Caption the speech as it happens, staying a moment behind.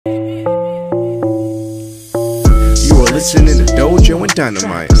listening to Dojo and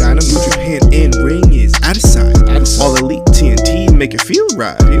Dynamite. New Japan in-ring is out of sight. All Elite TNT make it feel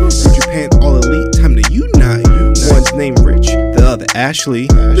right. New Japan All Elite, time to unite. One's named Rich, the other Ashley.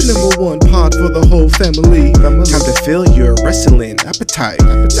 The number one pod for the whole family. Time to fill your wrestling appetite.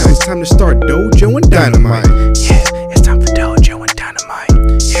 Now it's time to start Dojo and Dynamite. Yeah, it's time for Dojo and Dynamite.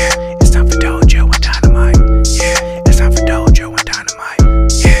 Yeah, it's time for Dojo and Dynamite. Yeah, it's time for Dojo and Dynamite.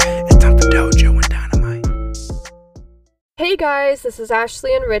 Yeah, it's time for Dojo and Dynamite. Hey guys, this is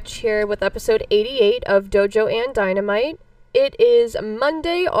Ashley and Rich here with episode 88 of Dojo and Dynamite. It is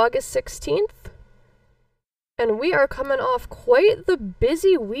Monday, August 16th. And we are coming off quite the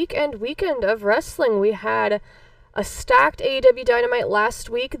busy weekend of wrestling. We had a stacked AEW Dynamite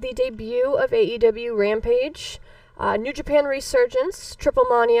last week, the debut of AEW Rampage, New Japan Resurgence, Triple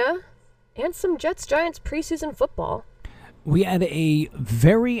Mania, and some Jets-Giants preseason football. We had a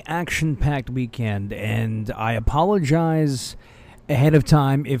very action-packed weekend, and I apologize ahead of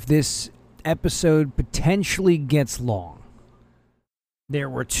time if this episode potentially gets long. There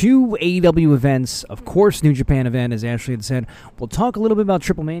were two AEW events, of course, New Japan event, as Ashley had said. We'll talk a little bit about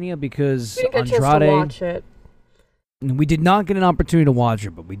Triple Mania because we didn't get Andrade. A chance to watch it. We did not get an opportunity to watch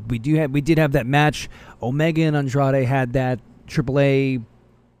it, but we did have that match. Omega and Andrade had that AAA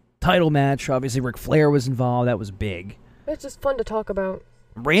title match. Obviously, Ric Flair was involved. That was big. It's just fun to talk about.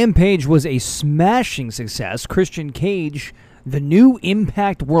 Rampage was a smashing success. Christian Cage, the new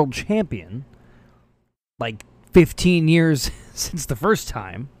Impact World Champion, like 15 years since the first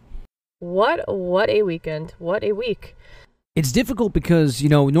time. What a weekend. What a week. It's difficult because,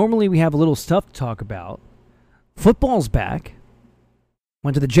 normally we have a little stuff to talk about. Football's back.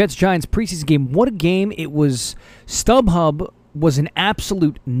 Went to the Jets-Giants preseason game. What a game. It was. StubHub was an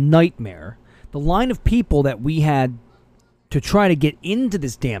absolute nightmare. The line of people that we had to try to get into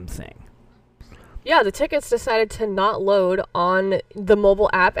this damn thing. Yeah, the tickets decided to not load on the mobile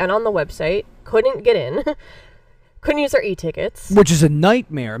app and on the website. Couldn't get in. Couldn't use our e-tickets. Which is a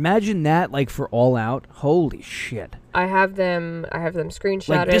nightmare. Imagine that, for All Out. Holy shit. I have them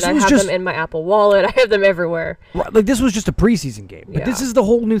screenshotted. I have them in my Apple Wallet. I have them everywhere. Right, this was just a preseason game. But This is the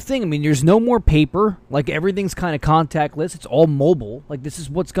whole new thing. I mean, there's no more paper. Everything's kind of contactless. It's all mobile. This is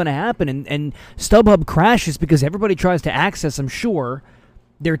what's going to happen. And StubHub crashes because everybody tries to access, I'm sure,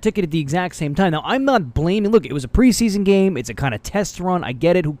 their ticket at the exact same time. Now, I'm not blaming. Look, it was a preseason game. It's a kind of test run. I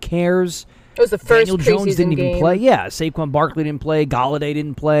get it. Who cares? It was the first Daniel Jones didn't game. even play. Yeah, Saquon Barkley didn't play. Galladay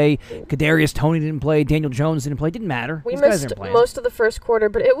didn't play. Kadarius Toney didn't play. Daniel Jones didn't play. Didn't matter. We These guys missed didn't play. most of the first quarter,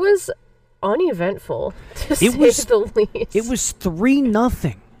 but it was uneventful, to say the least. It was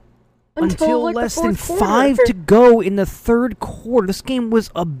 3-0 until less than quarter. 5 to go in the third quarter. This game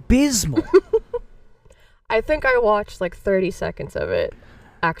was abysmal. I think I watched 30 seconds of it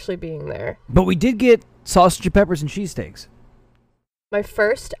actually being there. But we did get sausage and peppers and cheesesteaks. My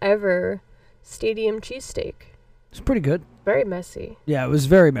first ever stadium cheesesteak. It's pretty good. Very messy. Yeah, it was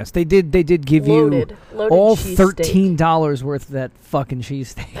very messy. They did give loaded you all cheesesteak. $13 worth of that fucking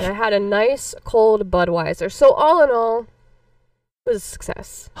cheesesteak. And I had a nice cold Budweiser. So all in all, it was a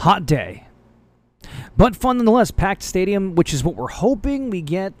success. Hot day. But fun nonetheless. Packed stadium, which is what we're hoping we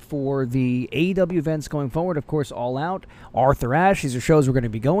get for the AEW events going forward. Of course, All Out, Arthur Ashe. These are shows we're going to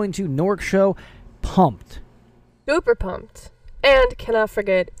be going to. Newark show. Pumped. Super pumped. And cannot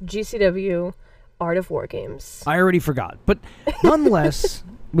forget GCW Art of War Games. I already forgot. But nonetheless,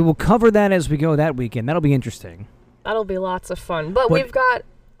 we will cover that as we go that weekend. That'll be interesting. That'll be lots of fun. But we've got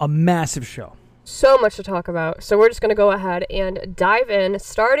a massive show. So much to talk about. So we're just going to go ahead and dive in,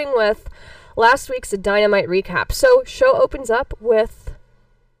 starting with last week's Dynamite recap. So show opens up with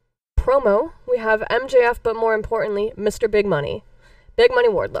promo. We have MJF, but more importantly, Mr. Big Money. Big Money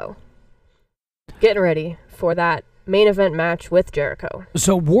Wardlow. Getting ready for that main event match with Jericho.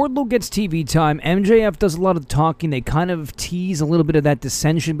 So Wardlow gets TV time. MJF does a lot of talking. They kind of tease a little bit of that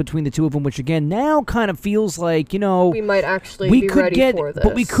dissension between the two of them, which again now kind of feels like, we might actually be ready for this.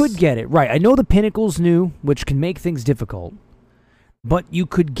 But we could get it. Right. I know the Pinnacle's new, which can make things difficult. But you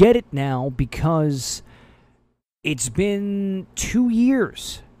could get it now because it's been 2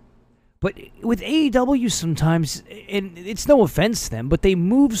 years. But with AEW sometimes, and it's no offense to them, but they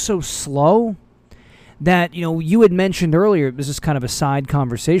move so slow that, you had mentioned earlier, this is kind of a side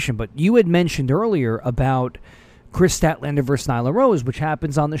conversation, but you had mentioned earlier about Chris Statlander versus Nyla Rose, which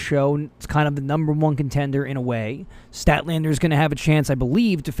happens on the show. It's kind of the number one contender in a way. Statlander's going to have a chance, I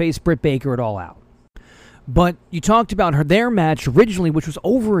believe, to face Britt Baker at All Out. But you talked about their match originally, which was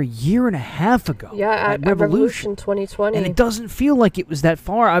over a year and a half ago. Yeah, at Revolution 2020. And it doesn't feel like it was that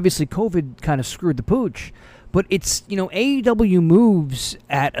far. Obviously, COVID kind of screwed the pooch. But it's, AEW moves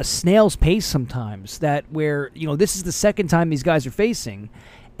at a snail's pace sometimes, that where, this is the second time these guys are facing,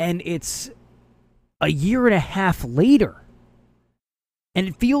 and it's a year and a half later. And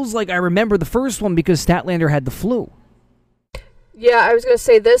it feels like I remember the first one because Statlander had the flu. Yeah, I was going to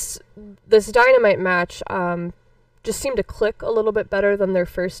say this Dynamite match just seemed to click a little bit better than their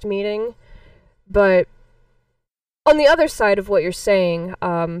first meeting. But on the other side of what you're saying,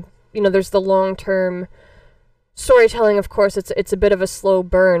 there's the long-term storytelling. Of course, it's a bit of a slow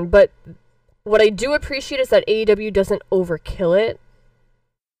burn, but what I do appreciate is that AEW doesn't overkill it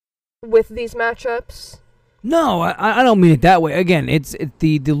with these matchups. No, I don't mean it that way. Again, it's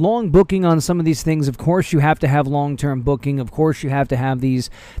the long booking on some of these things. Of course, you have to have long-term booking. Of course, you have to have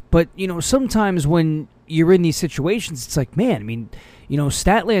these. But, sometimes when you're in these situations, it's like, man, I mean,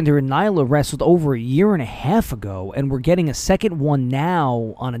 Statlander and Nyla wrestled over a year and a half ago, and we're getting a second one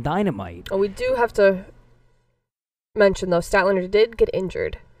now on a Dynamite. Oh, we do have to mention, though, Statlander did get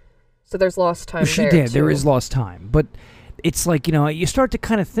injured. So there's lost time she there, did. too. There is lost time. But it's like, you start to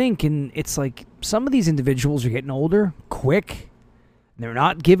kind of think, and it's like some of these individuals are getting older quick. They're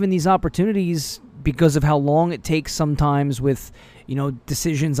not given these opportunities because of how long it takes sometimes with,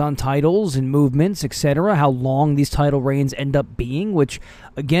 decisions on titles and movements, etc., how long these title reigns end up being, which,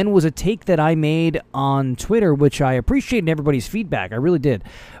 again, was a take that I made on Twitter, which I appreciated everybody's feedback. I really did.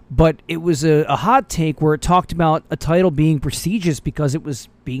 But it was a hot take where it talked about a title being prestigious because it was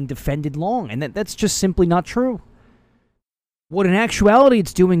being defended long, and that's just simply not true. What in actuality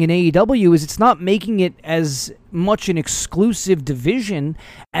it's doing in AEW is it's not making it as much an exclusive division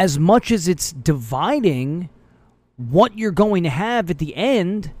as much as it's dividing what you're going to have at the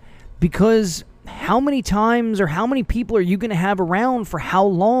end, because how many times or how many people are you going to have around for how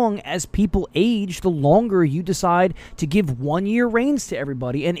long as people age, the longer you decide to give 1 year reigns to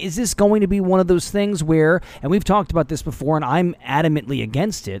everybody? And is this going to be one of those things where, and we've talked about this before and I'm adamantly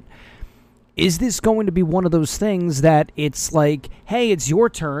against it, is this going to be one of those things that it's like, hey, it's your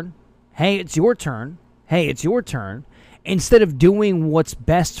turn, hey, it's your turn, hey, it's your turn, instead of doing what's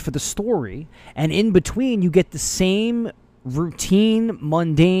best for the story, and in between you get the same routine,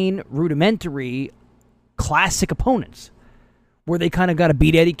 mundane, rudimentary, classic opponents, where they kind of got to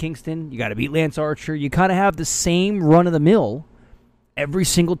beat Eddie Kingston, you got to beat Lance Archer, you kind of have the same run-of-the-mill every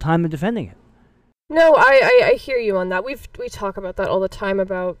single time they're defending it. No, I hear you on that. We talk about that all the time,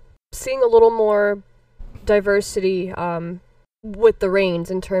 about seeing a little more diversity with the reigns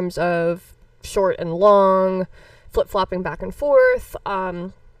in terms of short and long, flip-flopping back and forth.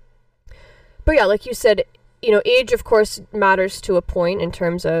 But yeah, like you said, age, of course, matters to a point in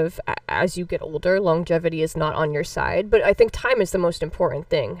terms of as you get older, longevity is not on your side. But I think time is the most important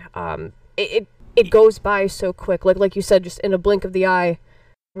thing. It goes by so quick. Like you said, just in a blink of the eye,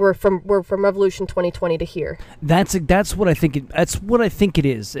 we're from Revolution 2020 to here. That's what I think. That's what I think it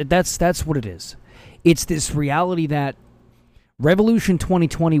is. That's what it is. It's this reality that Revolution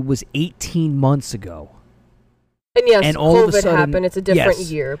 2020 was 18 months ago. And yes, and all COVID of a sudden, happened. It's a different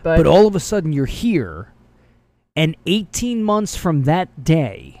year, but all of a sudden you're here, and 18 months from that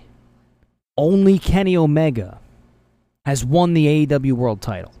day, only Kenny Omega has won the AEW World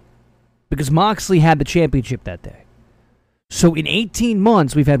title, because Moxley had the championship that day. So in 18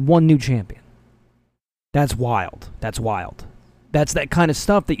 months, we've had one new champion. That's wild. That's wild. That's that kind of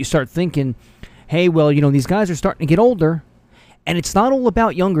stuff that you start thinking, hey, well, these guys are starting to get older. And it's not all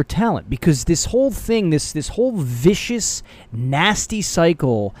about younger talent, because this whole thing, this whole vicious, nasty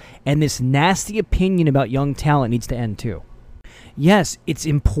cycle and this nasty opinion about young talent needs to end too. Yes, it's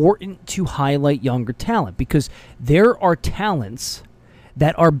important to highlight younger talent, because there are talents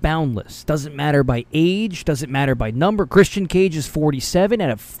that are boundless. Doesn't matter by age, doesn't matter by number. Christian Cage is 47, had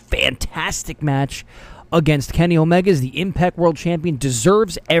a fantastic match against Kenny Omega as the Impact World Champion,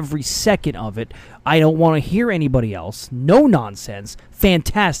 deserves every second of it. I don't want to hear anybody else. No nonsense.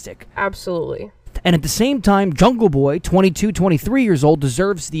 Fantastic. Absolutely. And at the same time, Jungle Boy, 22, 23 years old,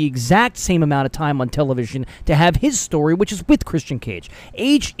 deserves the exact same amount of time on television to have his story, which is with Christian Cage.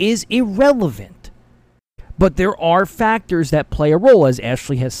 Age is irrelevant. But there are factors that play a role, as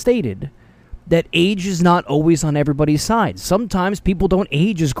Ashley has stated, that age is not always on everybody's side. Sometimes people don't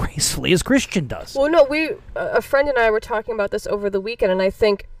age as gracefully as Christian does. Well, no, a friend and I were talking about this over the weekend, and I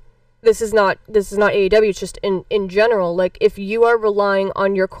think this is not AEW, it's just in general. Like, if you are relying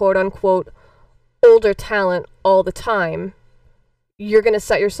on your quote-unquote older talent all the time, you're going to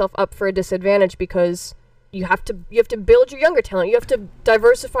set yourself up for a disadvantage, because you have to build your younger talent. You have to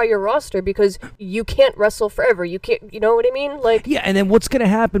diversify your roster because you can't wrestle forever. You can't, you know what I mean? Like, yeah, and then what's going to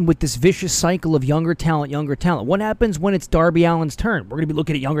happen with this vicious cycle of younger talent? What happens when it's Darby Allin's turn? We're going to be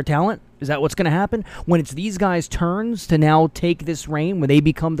looking at younger talent? Is that what's going to happen? When it's these guys' turns to now take this reign, when they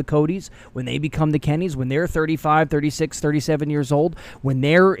become the Codys, when they become the Kennys, when they're 35, 36, 37 years old, when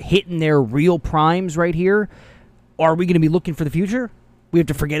they're hitting their real primes right here, are we going to be looking for the future? We have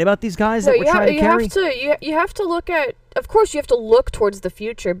to forget about these guys that we're trying to carry? You have to look at, of course you have to look towards the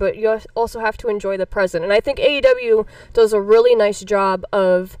future, but you also have to enjoy the present. And I think AEW does a really nice job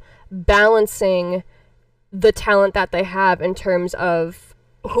of balancing the talent that they have in terms of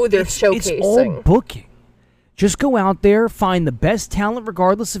who they're showcasing. It's all booking. Just go out there, find the best talent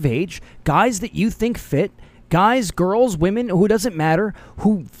regardless of age, guys that you think fit, guys, girls, women, who doesn't matter,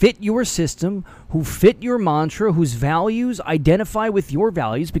 who fit your system, who fit your mantra, whose values identify with your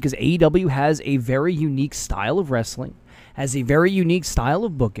values, because AEW has a very unique style of wrestling, has a very unique style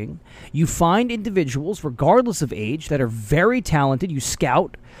of booking. You find individuals, regardless of age, that are very talented. You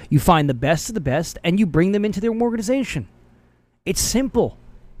scout, you find the best of the best, and you bring them into their organization. It's simple.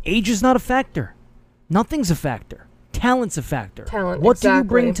 Age is not a factor. Nothing's a factor. Talent's a factor. What do you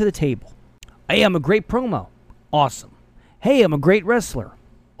bring to the table? Hey, I'm a great promo. Awesome. Hey, I'm a great wrestler.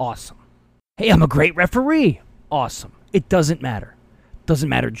 Awesome. Hey, I'm a great referee. Awesome. It doesn't matter. Doesn't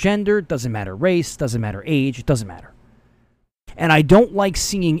matter gender, doesn't matter race, doesn't matter age, it doesn't matter. And I don't like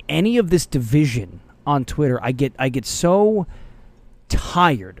seeing any of this division on Twitter. I get so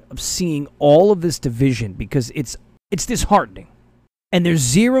tired of seeing all of this division because it's disheartening. And there's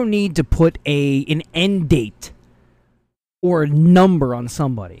zero need to put an end date or a number on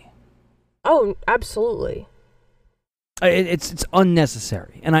somebody. Oh, absolutely. It's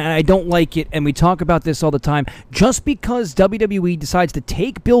unnecessary, and I don't like it, and we talk about this all the time. Just because WWE decides to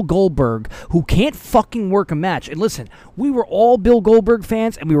take Bill Goldberg, who can't fucking work a match, and listen, we were all Bill Goldberg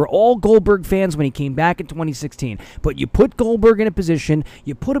fans, and we were all Goldberg fans when he came back in 2016, but you put Goldberg in a position,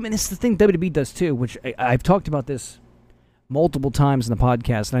 you put him, and this is the thing WWE does too, which I've talked about this multiple times in the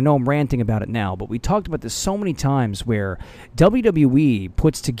podcast, and I know I'm ranting about it now, but we talked about this so many times where WWE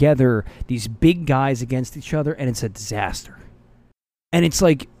puts together these big guys against each other, and it's a disaster. And it's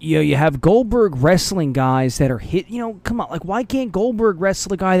like, you have Goldberg wrestling guys that are hit, come on, like, why can't Goldberg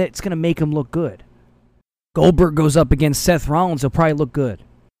wrestle a guy that's going to make him look good? Goldberg goes up against Seth Rollins, he'll probably look good.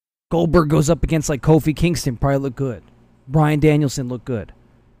 Goldberg goes up against, like, Kofi Kingston, probably look good. Bryan Danielson look good.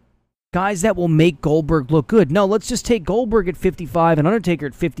 Guys that will make Goldberg look good. No, let's just take Goldberg at 55 and Undertaker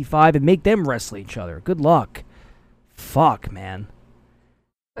at 55 and make them wrestle each other. Good luck. Fuck, man.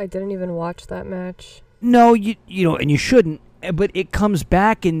 I didn't even watch that match. No, you know, and you shouldn't. But it comes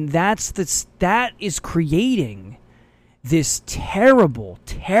back, and that is creating this terrible,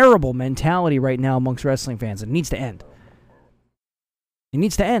 terrible mentality right now amongst wrestling fans. It needs to end. It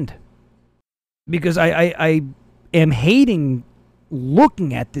needs to end. Because I am hating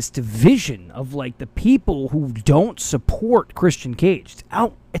looking at this division of, like, the people who don't support Christian Cage.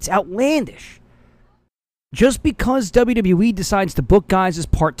 It's outlandish. Just because WWE decides to book guys as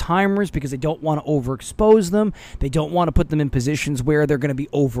part-timers because they don't want to overexpose them, they don't want to put them in positions where they're going to be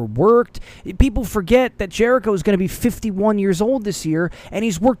overworked. People forget that Jericho is going to be 51 years old this year, and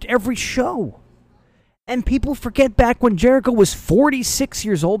he's worked every show. And people forget back when Jericho was 46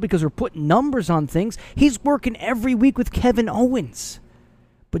 years old because we're putting numbers on things. He's working every week with Kevin Owens.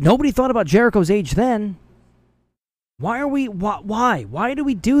 But nobody thought about Jericho's age then. Why do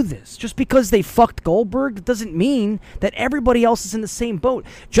we do this? Just because they fucked Goldberg doesn't mean that everybody else is in the same boat.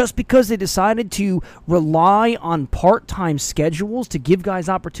 Just because they decided to rely on part-time schedules to give guys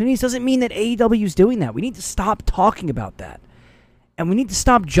opportunities doesn't mean that AEW is doing that. We need to stop talking about that. And we need to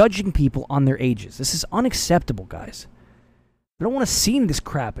stop judging people on their ages. This is unacceptable, guys. I don't want to see this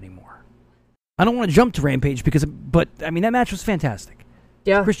crap anymore. I don't want to jump to Rampage but that match was fantastic.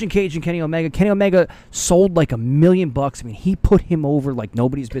 Yeah. Christian Cage and Kenny Omega. Kenny Omega sold like $1 million. He put him over like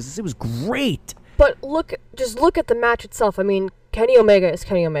nobody's business. It was great. But just look at the match itself. Kenny Omega is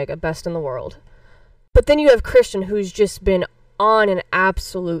Kenny Omega, best in the world. But then you have Christian, who's just been on an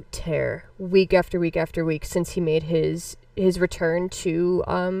absolute tear week after week after week since he made his return to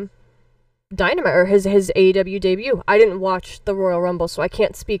Dynamite, or his AEW debut. I didn't watch the Royal Rumble, so I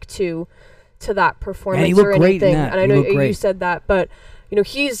can't speak to that performance or anything. And I know you said that, but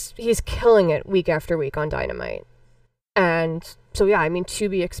he's killing it week after week on Dynamite. And so yeah, to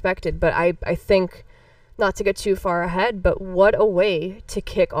be expected. But I think, not to get too far ahead, but what a way to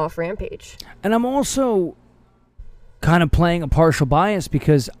kick off Rampage. And I'm also kind of playing a partial bias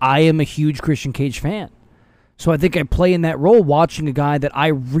because I am a huge Christian Cage fan. So I think I play in that role, watching a guy that I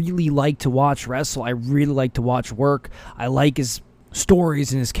really like to watch wrestle. I really like to watch work. I like his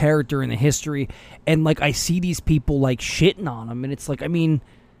stories and his character and the history. And, like, I see these people, like, shitting on him. And it's like, I mean,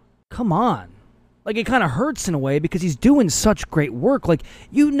 come on. Like, it kind of hurts in a way because he's doing such great work. Like,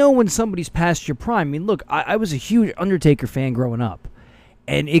 you know when somebody's past your prime. I mean, look, I was a huge Undertaker fan growing up.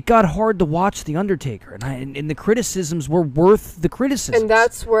 And it got hard to watch The Undertaker. And the criticisms were worth the criticisms. And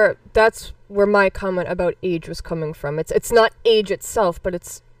that's where my comment about age was coming from. It's not age itself, but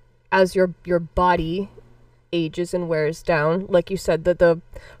it's as your body ages and wears down. Like you said, the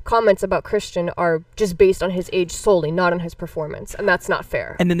comments about Christian are just based on his age solely, not on his performance, and that's not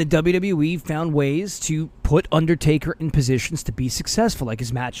fair. And then the WWE found ways to put Undertaker in positions to be successful, like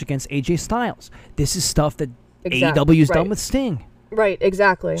his match against AJ Styles. This is stuff that AEW's done with Sting. Right,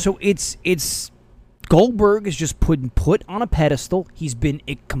 exactly. So it's Goldberg is just put on a pedestal. He's been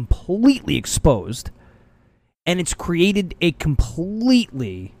completely exposed, and it's created a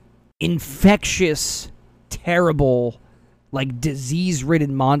completely infectious, terrible, like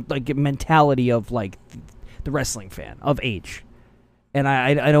disease-ridden mentality of like the wrestling fan of age. And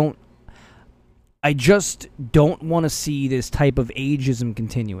I just don't want to see this type of ageism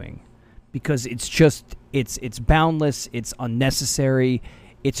continuing, because it's just it's boundless, it's unnecessary,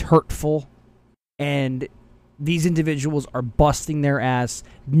 it's hurtful, and these individuals are busting their ass,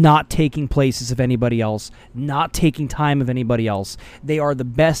 not taking places of anybody else, not taking time of anybody else. They are the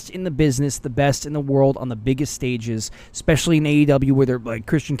best in the business, the best in the world on the biggest stages, especially in AEW, where they're like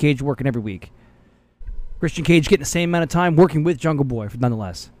Christian Cage working every week. Christian Cage getting the same amount of time working with Jungle Boy,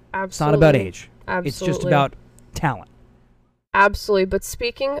 nonetheless. Absolutely. It's not about age. Absolutely. It's just about talent. Absolutely. But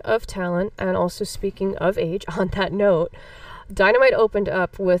speaking of talent, and also speaking of age, on that note, Dynamite opened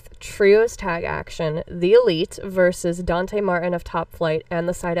up with trios tag action, The Elite versus Dante Martin of Top Flight and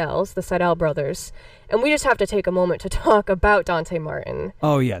the Seidel brothers. And we just have to take a moment to talk about Dante Martin.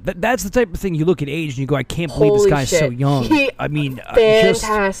 Oh, yeah. That's the type of thing you look at age and you go, I can't believe this guy's so young. I mean,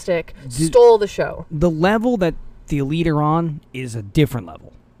 fantastic. Stole the show. The level that The Elite are on is a different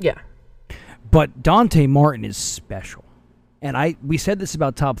level. Yeah. But Dante Martin is special. And we said this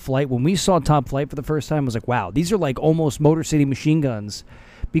about Top Flight. When we saw Top Flight for the first time, I was like, wow, these are like almost Motor City Machine Guns,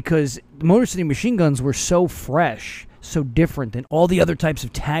 because the Motor City Machine Guns were so fresh, so different than all the other types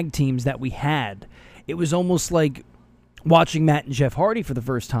of tag teams that we had. It was almost like watching Matt and Jeff Hardy for the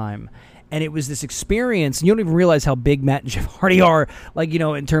first time. And it was this experience, and you don't even realize how big Matt and Jeff Hardy are, like, you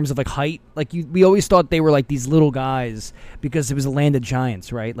know, in terms of, like, height. Like, we always thought they were, like, these little guys because it was a land of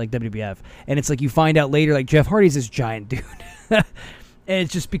giants, right, like WWF. And it's like you find out later, like, Jeff Hardy's this giant dude. And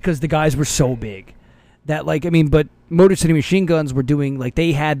it's just because the guys were so big. That, like, I mean, but Motor City Machine Guns were doing, like,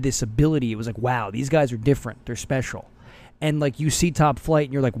 they had this ability. It was like, wow, these guys are different. They're special. And, like, you see Top Flight,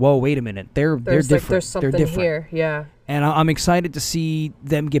 and you're like, whoa, wait a minute. They're different. Like, there's something they're different here, yeah. And I'm excited to see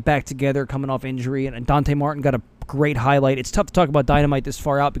them get back together coming off injury. And Dante Martin got a great highlight. It's tough to talk about Dynamite this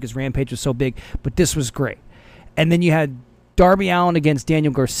far out because Rampage was so big, but this was great. And then you had Darby Allin against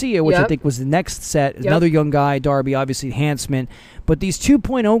Daniel Garcia, which I think was the next set. Another young guy, Darby, obviously enhancement. But these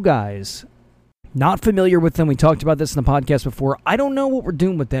 2.0 guys, not familiar with them. We talked about this in the podcast before. I don't know what we're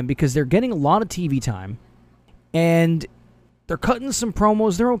doing with them because they're getting a lot of TV time. And they're cutting some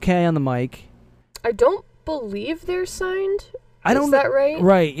promos. They're okay on the mic. I don't believe they're signed. Is that right?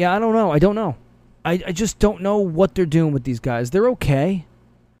 Right. Yeah, I don't know. I don't know. I just don't know what they're doing with these guys. They're okay.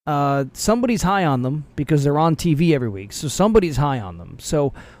 Somebody's high on them because they're on TV every week. So somebody's high on them.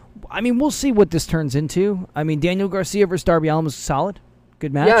 So, I mean, we'll see what this turns into. I mean, Daniel Garcia versus Darby Allin was solid.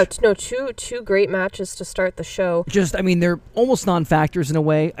 Good match. Yeah, no, two great matches to start the show. Just, I mean, they're almost non-factors in a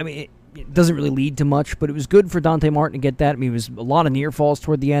way. I mean, it doesn't really lead to much, but it was good for Dante Martin to get that. I mean, it was a lot of near falls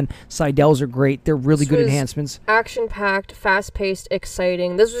toward the end. Seidels are great. They're really good enhancements. Action-packed, fast-paced,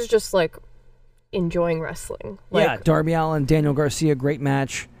 exciting. This was just, like, enjoying wrestling. Like, yeah, Darby Allin, Daniel Garcia, great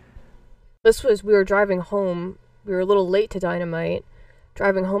match. We were driving home. We were a little late to Dynamite,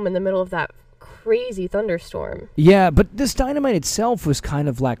 driving home in the middle of that crazy thunderstorm. Yeah, but this Dynamite itself was kind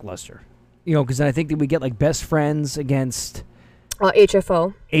of lackluster. You know, because I think that we get, like, Best Friends against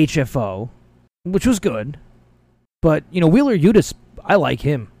HFO, which was good. But, you know, Wheeler Yuta, I like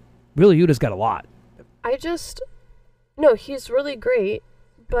him. Wheeler Yuta's got a lot. No, he's really great,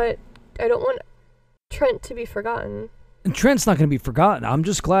 but I don't want Trent to be forgotten. And Trent's not going to be forgotten. I'm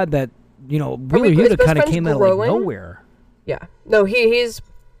just glad that, you know, Wheeler Yuta kind of came out of, like, nowhere. Yeah. No, he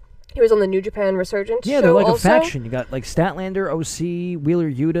was on the New Japan Resurgence show. Yeah, they're like also. A faction. You got, like, Statlander, OC,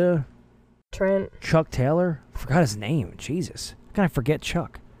 Wheeler Yuta, Trent, Chuck Taylor. I forgot his name. Jesus. How can I forget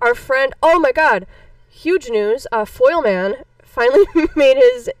Chuck? Our friend, oh my god, huge news, Foilman finally made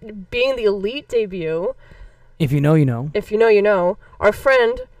his Being the Elite debut. If you know, you know. If you know, you know. Our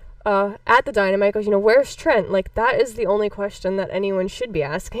friend at the Dynamite goes, where's Trent? Like, that is the only question that anyone should be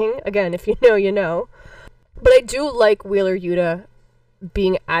asking. Again, if you know, you know. But I do like Wheeler Yuta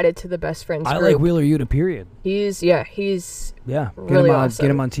being added to the best friends group. I like Wheeler Yuta, period. He's Yeah, really awesome. Get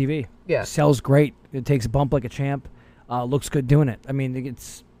him on TV. Yeah. Sells great. It takes a bump like a champ. Looks good doing it. I mean,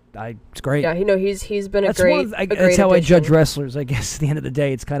 it's great. Yeah, he's been That's a great that's how addition. I judge wrestlers, I guess, at the end of the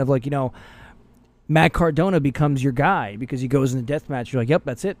day. It's kind of like, Matt Cardona becomes your guy because he goes in the death match. You're like, yep,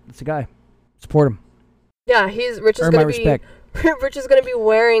 that's it. That's the guy. Support him. Yeah, Rich is going to be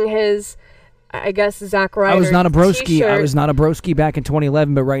wearing his, I guess, Zack Ryder I was not a broski. t-shirt. I was not a broski back in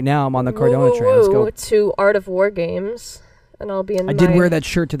 2011, but right now I'm on the Cardona train. Let's go. To Art of War Games, and I'll be in I did wear that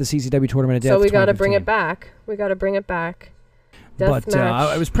shirt to the CCW Tournament of Death. So we got to 2015. bring it back. Death But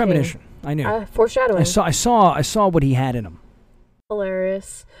match. it was premonition. I knew. Foreshadowing. I saw what he had in him.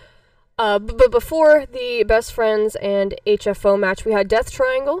 Hilarious. But before the Best Friends and HFO match, we had Death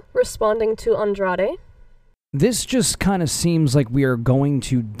Triangle responding to Andrade. This just kind of seems like we are going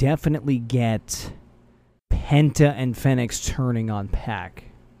to definitely get Penta and Fenix turning on Pac.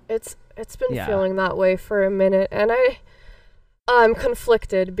 It's been feeling that way for a minute, and I'm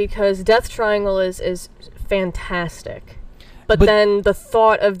conflicted because Death Triangle is fantastic, but then the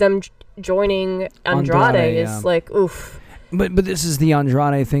thought of them joining Andrade is like, oof. But this is the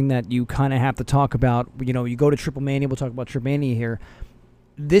Andrade thing that you kind of have to talk about. You go to Triple Mania. We'll talk about Triple Mania here.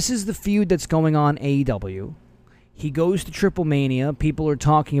 This is the feud that's going on AEW. He goes to Triple Mania. People are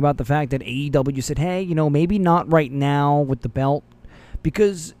talking about the fact that AEW said, hey, maybe not right now with the belt,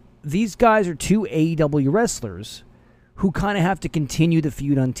 because these guys are two AEW wrestlers who kind of have to continue the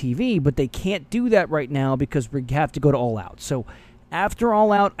feud on TV, but they can't do that right now because we have to go to All Out. So after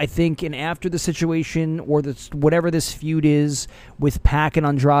All Out, I think, and after the situation or whatever this feud is with Pac and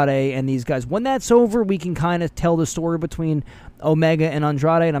Andrade and these guys, when that's over, we can kind of tell the story between Omega and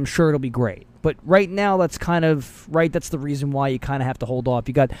Andrade, and I'm sure it'll be great. But right now, that's kind of, right, that's the reason why you kind of have to hold off.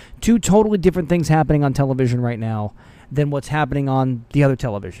 You got two totally different things happening on television right now than what's happening on the other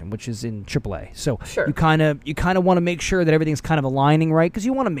television, which is in AAA. So sure. you kind of want to make sure that everything's kind of aligning right, because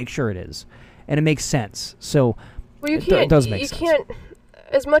you want to make sure it is, and it makes sense. So well, it does make sense. You can't,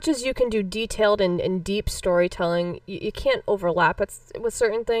 as much as you can do detailed and deep storytelling, you can't overlap with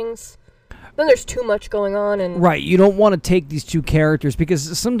certain things. Then there's too much going on, and right, you don't want to take these two characters,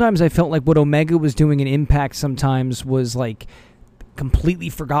 because sometimes I felt like what Omega was doing in Impact sometimes was like completely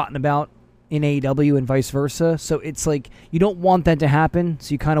forgotten about in AEW and vice versa. So it's like you don't want that to happen,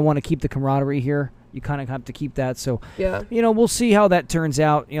 so you kind of want to keep the camaraderie here. You kind of have to keep that. So yeah, we'll see how that turns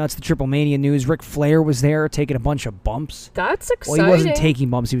out. It's the Triple Mania news. Ric Flair was there taking a bunch of bumps. That's exciting. Well, he wasn't taking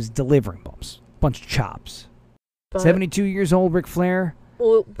bumps, he was delivering bumps. Bunch of chops. But 72 years old, Ric Flair.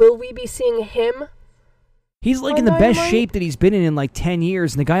 Will we be seeing him? He's like in the best shape that he's been in like 10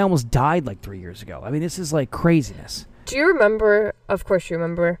 years, and the guy almost died like 3 years ago. I mean, this is like craziness. Do you remember, of course you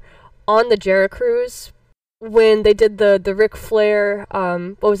remember, on the Jericho Cruise, when they did the Ric Flair,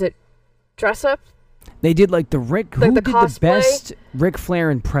 what was it, dress up? They did like who did cosplay? The best Ric Flair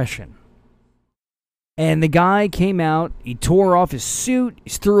impression? And the guy came out, he tore off his suit, he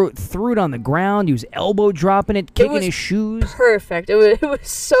threw it on the ground, he was elbow dropping it, kicking his shoes. Perfect. It was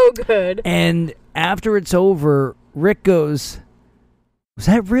so good. And after it's over, Rick goes, was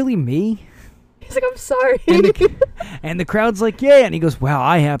that really me? He's like, I'm sorry. And the crowd's like, yeah. And he goes, wow,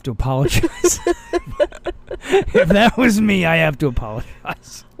 I have to apologize. If that was me, I have to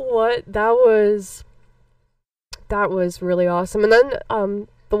apologize. What? That was really awesome. And then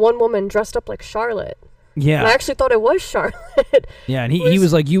the one woman dressed up like Charlotte. Yeah. And I actually thought it was Charlotte. Yeah, and he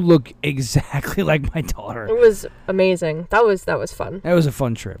was like, you look exactly like my daughter. It was amazing. That was fun. That was a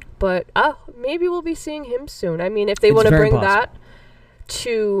fun trip. But maybe we'll be seeing him soon. I mean, if they want to bring that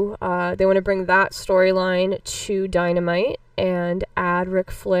to they want to bring that storyline to Dynamite and add Ric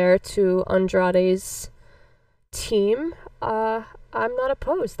Flair to Andrade's team, I'm not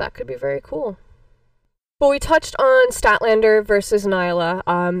opposed. That could be very cool. But we touched on Statlander versus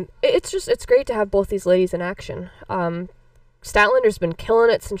Nyla. It's great to have both these ladies in action. Statlander's been killing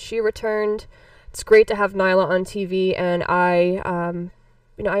it since she returned. It's great to have Nyla on TV, and I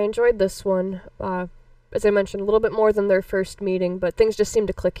enjoyed this one. As I mentioned, a little bit more than their first meeting, but things just seemed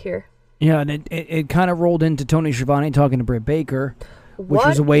to click here. Yeah, and it kind of rolled into Tony Schiavone talking to Britt Baker, which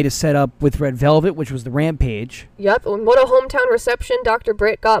was a way to set up with Red Velvet, which was the Rampage. Yep, and what a hometown reception. Dr.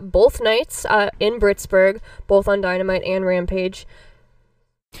 Britt got both nights in Britsburg, both on Dynamite and Rampage.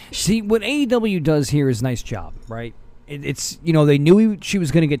 See, what AEW does here is a nice job, right? It's they knew she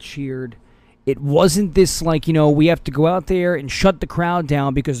was going to get cheered. It wasn't this like, we have to go out there and shut the crowd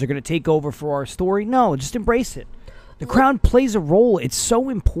down because they're going to take over for our story. No, just embrace it. The crowd plays a role. It's so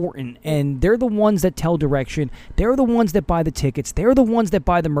important, and they're the ones that tell direction. They're the ones that buy the tickets. They're the ones that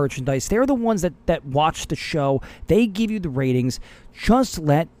buy the merchandise. They're the ones that watch the show. They give you the ratings. Just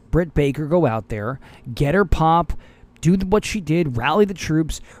let Britt Baker go out there, get her pop, do what she did, rally the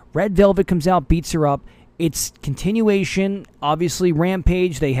troops. Red Velvet comes out, beats her up. It's continuation. Obviously,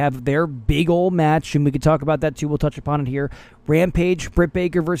 Rampage, they have their big old match, and we could talk about that too. We'll touch upon it here. Rampage, Britt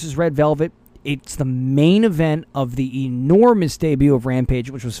Baker versus Red Velvet. It's the main event of the enormous debut of Rampage,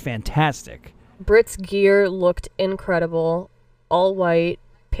 which was fantastic. Britt's gear looked incredible. All white,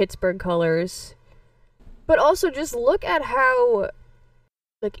 Pittsburgh colors. But also just look at how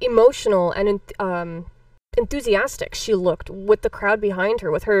emotional and enthusiastic she looked with the crowd behind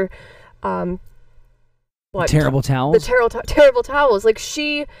her, with her terrible towels. The terrible towels.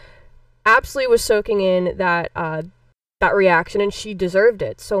 She absolutely was soaking in that reaction, and she deserved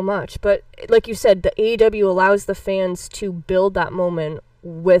it so much. But like you said, the AEW allows the fans to build that moment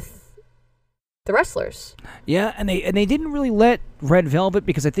with the wrestlers. Yeah, and they didn't really let Red Velvet,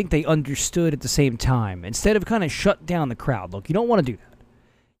 because I think they understood at the same time. Instead of kind of shut down the crowd. Look, you don't want to do that.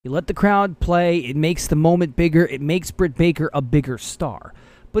 You let the crowd play. It makes the moment bigger. It makes Britt Baker a bigger star.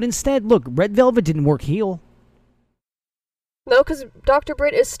 But instead, look, Red Velvet didn't work heel. No, because Dr.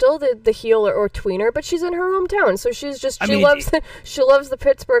 Britt is still the heel or tweener, but she's in her hometown, so she's just she loves the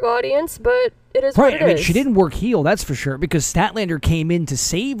Pittsburgh audience. But it is right. What it is. She didn't work heel, that's for sure, because Statlander came in to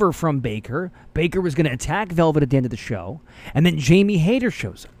save her from Baker. Baker was going to attack Velvet at the end of the show, and then Jamie Hayter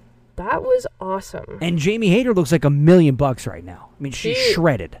shows up. That was awesome. And Jamie Hayter looks like $1 million right now. I mean, she's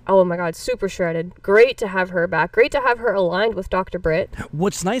shredded. Oh my God, super shredded. Great to have her back. Great to have her aligned with Dr. Britt.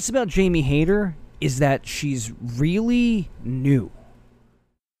 What's nice about Jamie Hayter is that she's really new.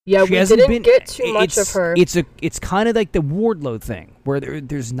 Yeah, we didn't get too much of her. It's kind of like the Wardlow thing, where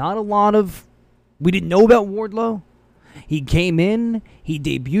there's not a lot of... We didn't know about Wardlow. He came in, he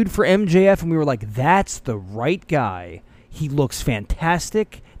debuted for MJF, and we were like, that's the right guy. He looks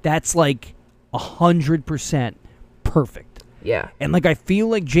fantastic. That's 100% perfect. Yeah. And I feel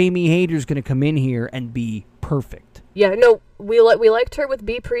like Jamie Hayter's going to come in here and be perfect. Yeah, no, we liked her with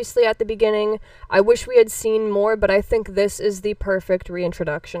Bea Priestley at the beginning. I wish we had seen more, but I think this is the perfect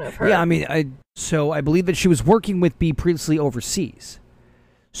reintroduction of her. Yeah, I mean, I believe that she was working with Bea Priestley overseas.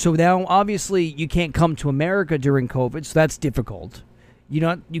 So now, obviously, you can't come to America during COVID, so that's difficult.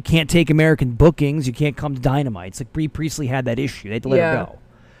 You can't take American bookings. You can't come to Dynamite. It's Bea Priestley had that issue. They had to let her go.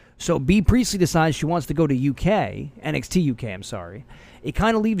 So Bea Priestley decides she wants to go to NXT UK, I'm sorry. It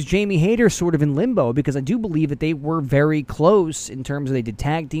kind of leaves Jamie Hayter sort of in limbo, because I do believe that they were very close in terms of they did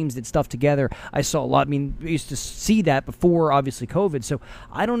tag teams, did stuff together. I saw a lot. I mean, we used to see that before, obviously, COVID. So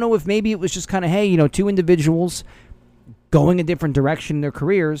I don't know if maybe it was just kind of, hey, two individuals going a different direction in their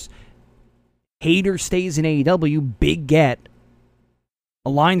careers. Hayter stays in AEW, big get,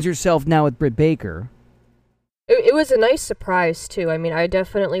 aligns herself now with Britt Baker. It was a nice surprise, too. I mean, I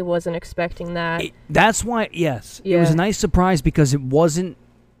definitely wasn't expecting that. That's why, yes. Yeah. It was a nice surprise because it wasn't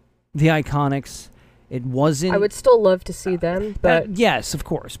the Iconics. It wasn't... I would still love to see them, but... yes, of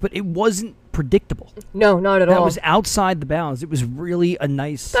course. But it wasn't predictable. No, not at all. That was outside the bounds. It was really a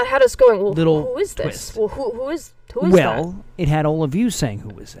nice... That had us going, well, little who is this? Twist. Well, who is that? Well, it had all of you saying,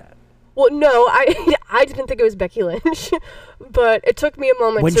 who was that? Well, no, I didn't think it was Becky Lynch, but it took me a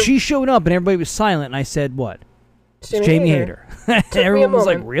moment when she showed up and everybody was silent, and I said, what? It's Jamie Hayter. And everyone was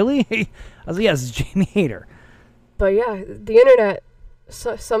like, really? I was like, yes, it's Jamie Hayter. But yeah, the internet,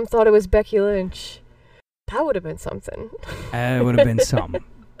 some thought it was Becky Lynch. That would have been something. It would have been some.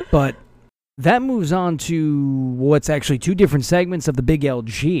 But that moves on to what's actually two different segments of the Big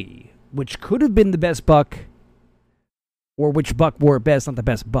LG, which could have been the best buck, or which buck wore it best, not the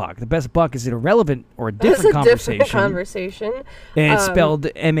best buck. The best buck is an irrelevant or a different conversation. Different conversation. And it's spelled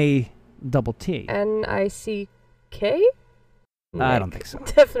M-A-T-T. N-I-C-K? I don't think so.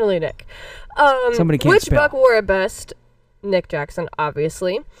 Definitely Nick. Somebody can't which spell. buck wore it best? Nick Jackson,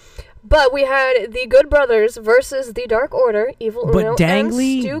 obviously. But we had the Good Brothers versus the Dark Order, Evil Uno, and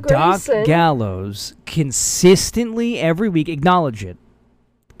Stu Grayson. Doc Gallows consistently every week, acknowledge it,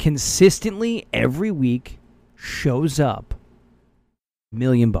 consistently every week shows up $1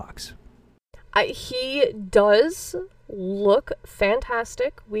 million. He does look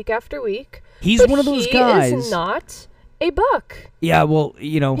fantastic week after week. He's one of those guys. He is not a buck. Yeah, well,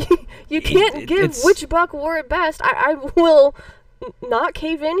 you can't give which buck wore it best. I will not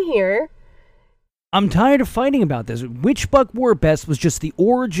cave in here. I'm tired of fighting about this. Which buck wore it best was just the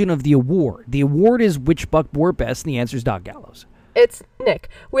origin of the award. The award is which buck wore it best, and the answer is Doc Gallows. It's Nick.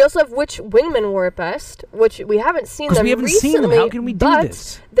 We also have which wingman wore it best, which we haven't seen them we haven't recently. seen them. How can we do but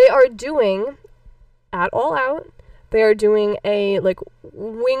this? They are doing, at All Out, they are doing a, like,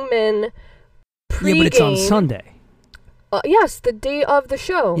 wingman pregame. Yeah, but it's on Sunday. Yes, the day of the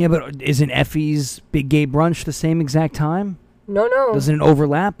show. Yeah, but isn't Effie's Big Gay Brunch the same exact time? No. Doesn't it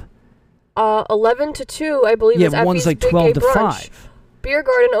overlap? 11 to 2, I believe, is Yeah, one's Effie's like Big 12 Gay to Brunch. 5. Beer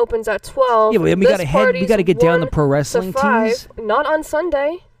Garden opens at 12. Yeah, but we got to get down the pro wrestling to 5, teams. not on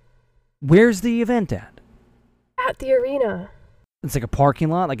Sunday. Where's the event at? At the arena. It's like a parking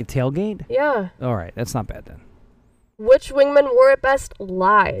lot, like a tailgate? Yeah. All right, that's not bad then. Which wingman wore it best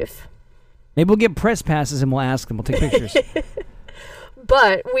live? Maybe we'll get press passes and we'll ask them. We'll take pictures.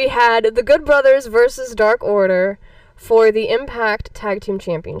 But we had the Good Brothers versus Dark Order for the Impact Tag Team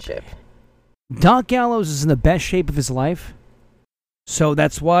Championship. Doc Gallows is in the best shape of his life, so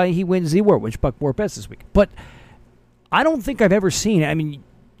that's why he wins the award, which Buck wore best this week. But I don't think I've ever seen, I mean,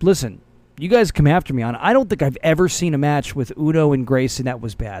 listen, you guys come after me on it. I don't think I've ever seen a match with Udo and Grayson that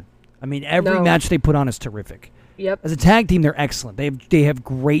was bad. I mean, every match they put on is terrific. Yep. As a tag team, they're excellent. They have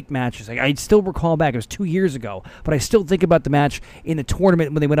great matches. Like, I still recall back, it was 2 years ago, but I still think about the match in the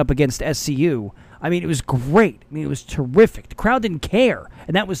tournament when they went up against SCU. I mean, it was great. I mean, it was terrific. The crowd didn't care,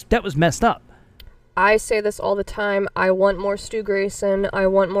 and that was messed up. I say this all the time. I want more Stu Grayson. I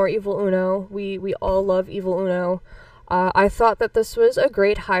want more Evil Uno. We all love Evil Uno. I thought that this was a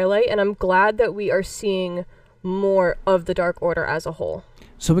great highlight, and I'm glad that we are seeing more of the Dark Order as a whole.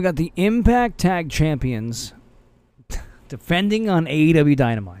 So we got the Impact Tag Champions defending on AEW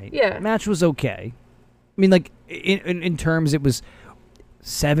Dynamite. Yeah. Match was okay. I mean, like, in terms, it was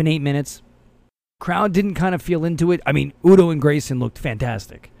 7-8 minutes. Crowd didn't kind of feel into it. I mean, Udo and Grayson looked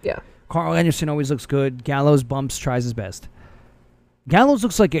fantastic. Yeah. Carl Anderson always looks good. Gallows bumps, tries his best. Gallows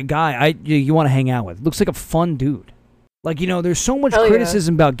looks like a guy you want to hang out with. Looks like a fun dude. Like, you know, there's so much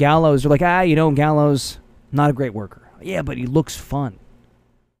criticism about Gallows. They're like, Gallows, not a great worker. Yeah, but he looks fun.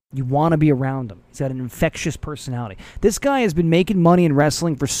 You want to be around him. He's got an infectious personality. This guy has been making money in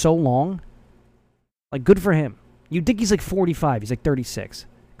wrestling for so long. Like, good for him. You'd think he's like 45. He's like 36.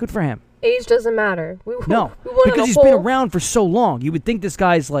 Good for him. Age doesn't matter. No, because he's been around for so long. You would think this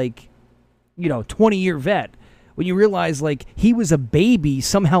guy's like, 20-year vet. When you realize, like, he was a baby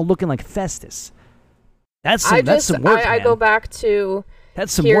somehow looking like Festus. That's some work, I go back to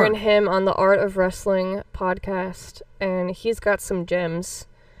that's some hearing work. him on the Art of Wrestling podcast, and he's got some gems.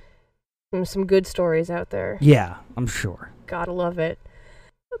 Some good stories out there. Yeah, I'm sure. Gotta love it.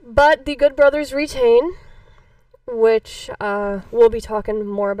 But the Good Brothers retain, which we'll be talking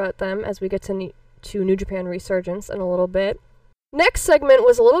more about them as we get to New Japan Resurgence in a little bit. Next segment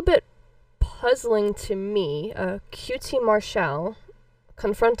was a little bit puzzling to me. QT Marshall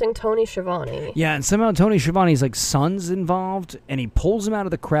confronting Tony Schiavone. Yeah, and somehow Tony Schiavone's like son's involved, and he pulls him out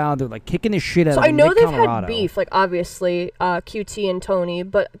of the crowd. They're like kicking the shit out of him. So I know Nick they've Colorado. had beef, like obviously QT and Tony,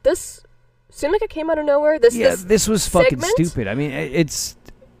 but this seemed like it came out of nowhere. This was fucking segment? stupid. I mean, it's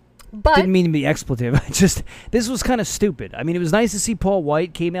but didn't mean to be expletive. This was kind of stupid. I mean, it was nice to see Paul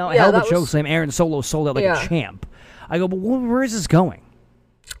White came out, held the chokeslam. Aaron Solo sold out like a champ. I go, but where is this going?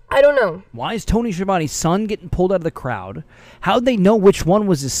 I don't know. Why is Tony Schiavone's son getting pulled out of the crowd? How'd they know which one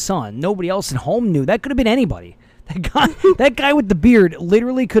was his son? Nobody else at home knew. That could have been anybody. That guy with the beard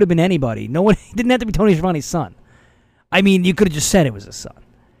literally could have been anybody. No one didn't have to be Tony Schiavone's son. I mean, you could have just said it was his son.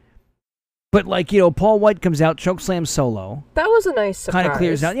 But, like, Paul White comes out, chokeslam Solo. That was a nice surprise. Kind of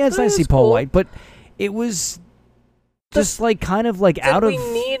clears out. Yeah, it's nice to see Paul White, but it was just, like, kind of, like, out of... Did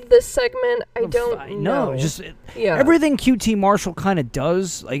we need this segment? I don't know. No, just... Everything QT Marshall kind of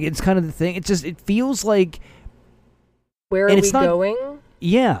does, like, it's kind of the thing. It feels like... Where are we going?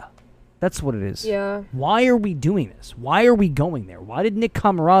 Yeah, that's what it is. Yeah. Why are we doing this? Why are we going there? Why did Nick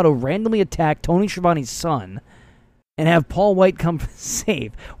Camarado randomly attack Tony Schiavone's son and have Paul White come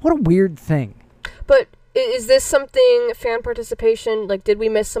save? What a weird thing. But is this something, fan participation, like, did we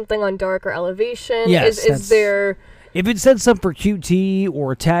miss something on Dark or Elevation? Yes. Is there... If it said something for QT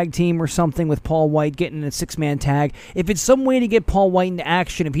or a tag team or something with Paul White getting a 6-man tag, if it's some way to get Paul White into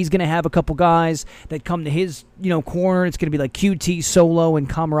action, if he's going to have a couple guys that come to his, corner, it's going to be like QT, Solo, and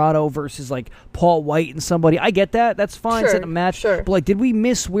Camarado versus like Paul White and somebody. I get that. That's fine. Set a match. Sure. But like, did we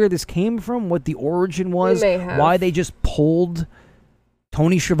miss where this came from? What the origin was? We may have. Why they just pulled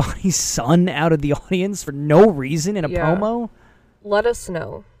Tony Schiavone's son out of the audience for no reason in a promo? Let us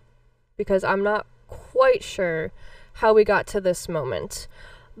know, because I'm not quite sure how we got to this moment.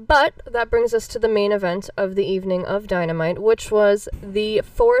 But that brings us to the main event of the evening of Dynamite, which was the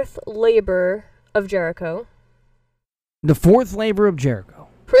fourth labor of Jericho. The fourth labor of Jericho.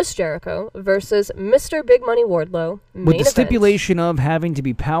 Chris Jericho versus Mr. Big Money Wardlow. With the stipulation of having to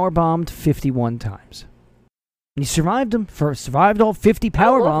be powerbombed 51 times. And he survived them. Survived all 50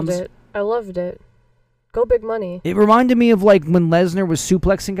 powerbombs. I loved it. Go Big Money. It reminded me of like when Lesnar was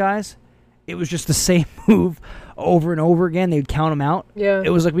suplexing guys. It was just the same move over and over again. They'd count them out. Yeah.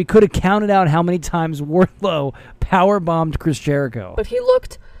 It was like we could have counted out how many times Wardlow powerbombed Chris Jericho. But he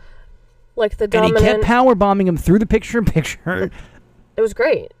looked like the dominant. And he kept powerbombing him through the picture-in-picture. It was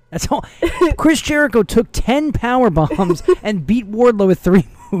great. That's all. Chris Jericho took 10 powerbombs and beat Wardlow with 3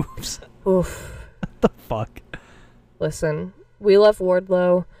 moves. Oof. What the fuck? Listen, we love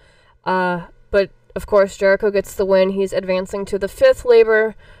Wardlow. But, of course, Jericho gets the win. He's advancing to the 5th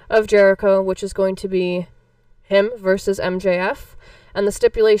labor of Jericho, which is going to be him versus MJF. And the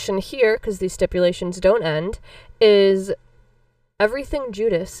stipulation here, because these stipulations don't end, is everything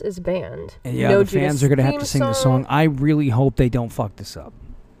Judas is banned. And yeah, the fans are going to have to sing the song. I really hope they don't fuck this up.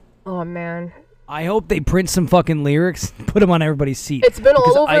 Oh, man. I hope they print some fucking lyrics and put them on everybody's seat. It's been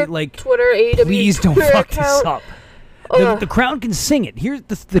all over Twitter, AEW please Twitter don't fuck account. this up. The crowd can sing it. Here's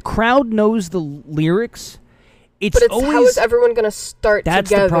the crowd knows the lyrics. But how is everyone going to start that's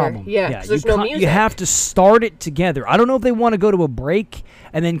together? The problem. Yeah, because there's no music. You have to start it together. I don't know if they want to go to a break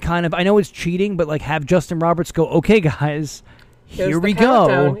and then kind of, I know it's cheating, but like have Justin Roberts go, okay, guys, here we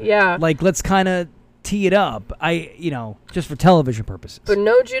go. Yeah. Like, let's kind of tee it up. Just for television purposes. But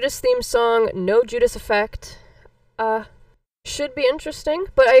no Judas theme song, no Judas effect. Should be interesting.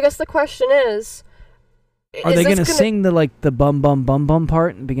 But I guess the question is are they going to sing the bum bum bum bum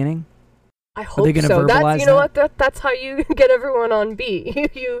part in the beginning? I hope so. That's how you get everyone on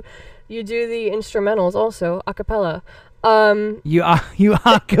beat. You do the instrumentals also, a cappella. You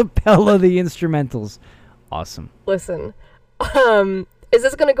a cappella the instrumentals. Awesome. Listen, is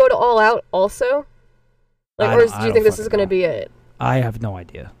this going to go to All Out also? Or do you think this is going to be it? I have no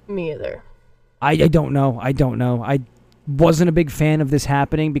idea. Me either. I don't know. I wasn't a big fan of this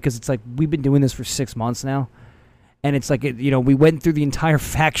happening because it's like we've been doing this for 6 months now. And it's like, we went through the entire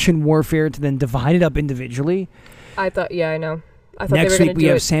faction warfare to then divide it up individually. I thought I know. I thought next they were week we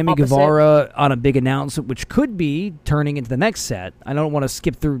have Sammy Guevara on a big announcement, which could be turning into the next set. I don't want to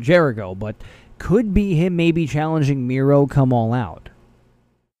skip through Jericho, but could be him maybe challenging Miro come All Out.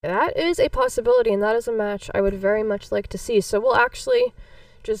 That is a possibility, and that is a match I would very much like to see. So we'll actually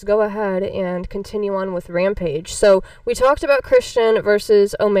just go ahead and continue on with Rampage. So we talked about Christian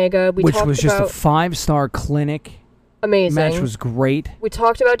versus Omega. Which was just a 5-star clinic. Amazing. Match was great. We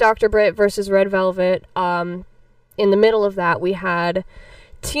talked about Dr. Britt versus Red Velvet. In the middle of that, we had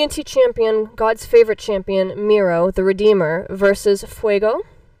TNT champion, God's favorite champion, Miro, the Redeemer, versus Fuego.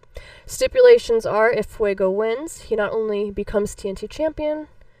 Stipulations are, if Fuego wins, he not only becomes TNT champion,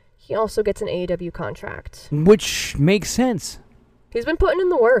 he also gets an AEW contract. Which makes sense. He's been putting in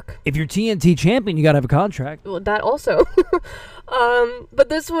the work. If you're TNT champion, you got to have a contract. Well, that also. But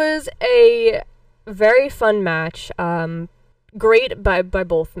this was a very fun match. Great by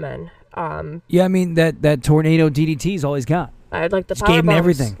both men. Yeah, I mean, that tornado DDT is all he's got. I'd like the power gave him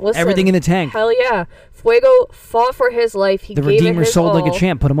everything. Listen, everything in the tank. Hell yeah. Fuego fought for his life. He the gave Redeemer it his sold all. like a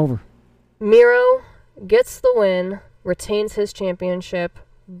champ. Put him over. Miro gets the win, retains his championship,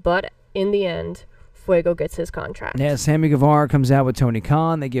 but in the end, Fuego gets his contract. Yeah, Sammy Guevara comes out with Tony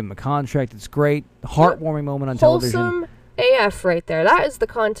Khan. They give him a contract. It's great. Heartwarming moment on television. Wholesome AF right there. That is the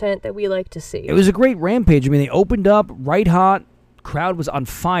content that we like to see. It was a great Rampage. I mean, they opened up right hot. Crowd was on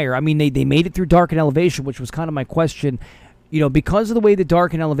fire. I mean, they made it through Dark and Elevation, which was kind of my question. Because of the way the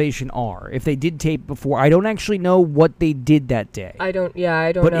Dark and Elevation are, if they did tape before, I don't actually know what they did that day. I don't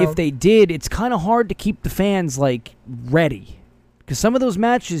know. But if they did, it's kind of hard to keep the fans, ready. Because some of those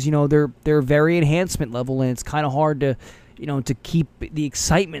matches, they're very enhancement level, and it's kind of hard to, to keep the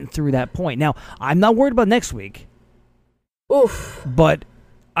excitement through that point. Now, I'm not worried about next week. Oof. But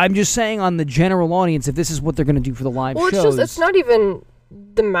I'm just saying on the general audience, if this is what they're going to do for the live shows. It's not even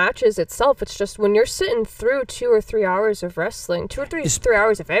the matches itself. It's just when you're sitting through 2 or 3 hours of wrestling, 2 or 3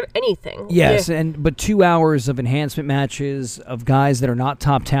 hours of anything. Yes, but 2 hours of enhancement matches of guys that are not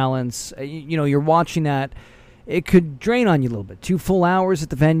top talents. You're watching that. It could drain on you a little bit. 2 full hours at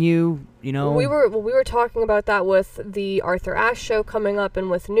the venue, We were talking about that with the Arthur Ashe show coming up and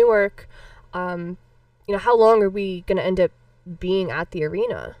with Newark. How long are we going to end up being at the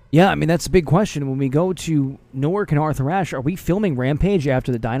arena? Yeah, I mean, that's a big question. When we go to Newark and Arthur Ashe, are we filming Rampage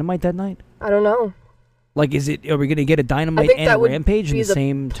after the Dynamite that night? I don't know. Are we going to get a Dynamite and Rampage in the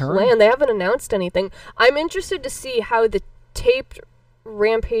same turn? They haven't announced anything. I'm interested to see how the taped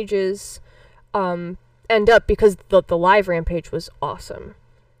Rampages end up, because the live Rampage was awesome.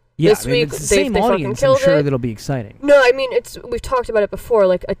 Yeah, This week, it's the same they fucking audience. I'm killed sure it. that'll be exciting. No, I mean, we've talked about it before.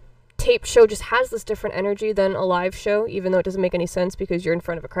 Like, a tape show just has this different energy than a live show, even though it doesn't make any sense because you're in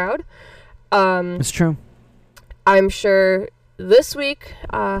front of a crowd. It's true. I'm sure this week,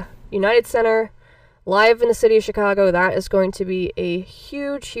 United Center, live in the city of Chicago, that is going to be a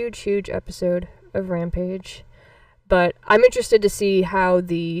huge, huge, huge episode of Rampage. But I'm interested to see how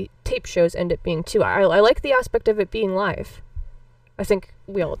the tape shows end up being, too. I like the aspect of it being live. I think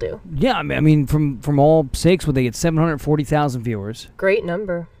we all do. Yeah, I mean, from all sakes, when they get 740,000 viewers. Great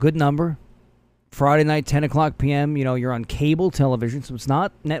number. Good number. Friday night, 10 o'clock p.m., you're on cable television, so it's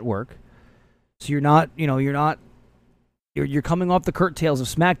not network. So you're coming off the curtails of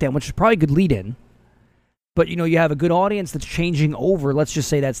SmackDown, which is probably a good lead-in. But, you have a good audience that's changing over. Let's just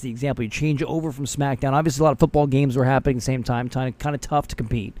say that's the example. You change over from SmackDown. Obviously, a lot of football games were happening at the same time. Kind of tough to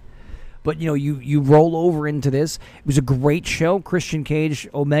compete. But, you roll over into this. It was a great show. Christian Cage,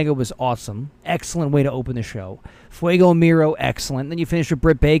 Omega was awesome. Excellent way to open the show. Fuego Miro, excellent. Then you finish with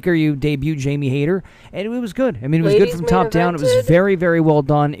Britt Baker. You debut Jamie Hayter. And it was good. I mean, it was good from top down. It was very, very well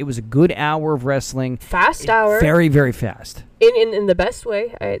done. It was a good hour of wrestling. Fast hour. Very, very fast. In the best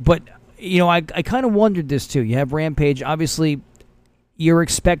way. But, I kind of wondered this, too. You have Rampage. Obviously, you're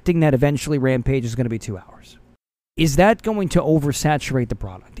expecting that eventually Rampage is going to be 2 hours. Is that going to oversaturate the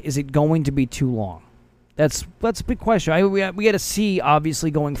product? Is it going to be too long? That's a big question. We got to see, obviously,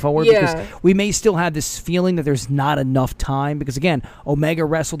 going forward, because we may still have this feeling that there's not enough time. Because, again, Omega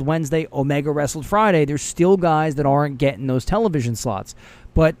wrestled Wednesday, Omega wrestled Friday. There's still guys that aren't getting those television slots.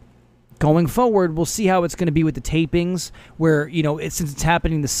 But going forward, we'll see how it's going to be with the tapings, where, since it's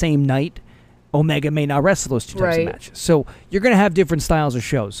happening the same night, Omega may not wrestle those two types of matches. So you're going to have different styles of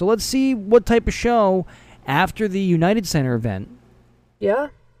shows. So let's see what type of show after the United Center event. Yeah.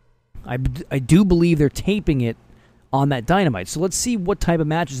 I do believe they're taping it on that Dynamite. So let's see what type of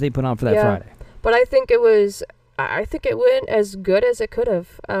matches they put on for that Friday. But I think it went as good as it could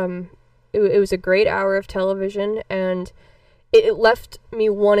have. It was a great hour of television, and it left me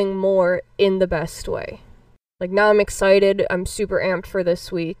wanting more in the best way. Like, now I'm excited. I'm super amped for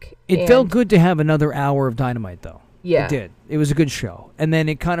this week. It felt good to have another hour of Dynamite, though. Yeah. It did. It was a good show. And then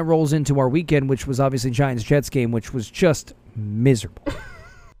it kind of rolls into our weekend, which was obviously Giants-Jets game, which was just miserable.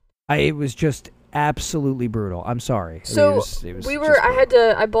 It was just absolutely brutal. I'm sorry. So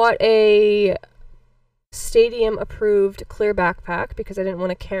I bought a stadium-approved clear backpack because I didn't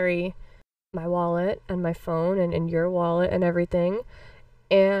want to carry my wallet and my phone and your wallet and everything.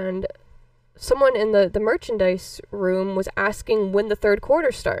 And someone in the merchandise room was asking when the third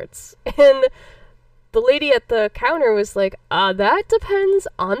quarter starts. And the lady at the counter was like, that depends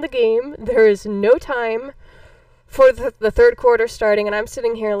on the game. There is no time for the third quarter starting. And I'm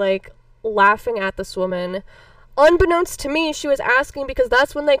sitting here, like, laughing at this woman. Unbeknownst to me, she was asking because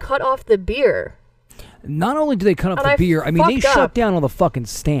that's when they cut off the beer. Not only do they cut off the beer, I mean, they shut down all the fucking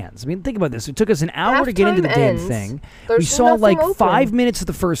stands. I mean, think about this. It took us an hour to get into the damn thing. We saw, like, 5 minutes of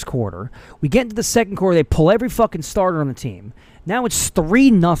the first quarter. We get into the second quarter. They pull every fucking starter on the team. Now it's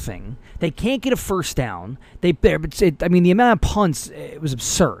 3-0. They can't get a first down. The amount of punts, it was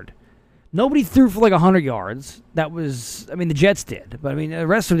absurd. Nobody threw for like 100 yards. The Jets did. But, the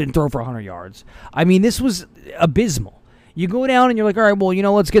rest of them didn't throw for 100 yards. This was abysmal. You go down and you're like, all right, well,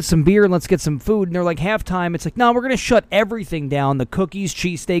 let's get some beer and let's get some food. And they're like, halftime, it's like, no, we're going to shut everything down. The cookies,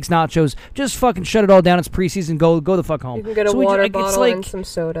 cheesesteaks, nachos. Just fucking shut it all down. It's preseason. Go the fuck home. You can get a water bottle and some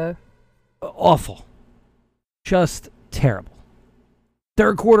soda. Awful. Just terrible.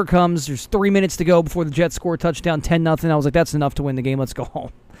 Third quarter comes. There's 3 minutes to go before the Jets score a touchdown, 10-0. I was like, that's enough to win the game. Let's go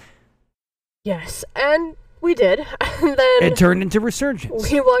home. Yes, and we did. And then it turned into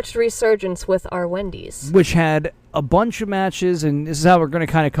Resurgence. We watched Resurgence with our Wendy's, which had a bunch of matches, and this is how we're going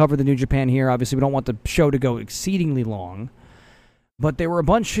to kind of cover the New Japan here. Obviously, we don't want the show to go exceedingly long. But there were a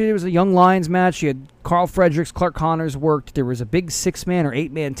bunch. There was a Young Lions match. You had Carl Fredericks, Clark Connors worked. There was a big 6-man or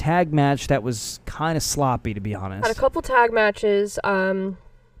 8-man tag match that was kind of sloppy, to be honest. Had a couple tag matches to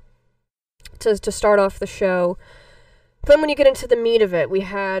start off the show. Then when you get into the meat of it, we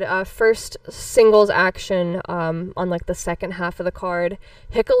had first singles action on like the second half of the card.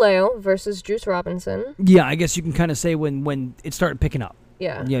 Hikuleo versus Juice Robinson. Yeah, I guess you can kind of say when it started picking up.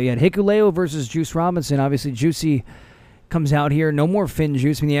 Yeah. Yeah, you had Hikuleo versus Juice Robinson. Obviously, Juicy comes out here. No more Finn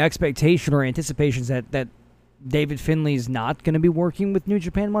Juice. The expectation or anticipation is that David Finlay's not going to be working with New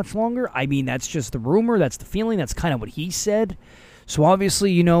Japan much longer. That's just the rumor. That's the feeling. That's kind of what he said. So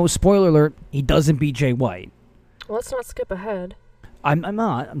obviously, spoiler alert, he doesn't beat Jay White. Well, let's not skip ahead. I'm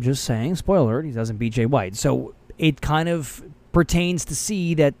not. I'm just saying, spoiler alert, he doesn't beat Jay White. So it kind of pertains to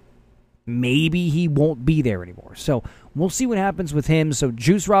see that maybe he won't be there anymore. So we'll see what happens with him. So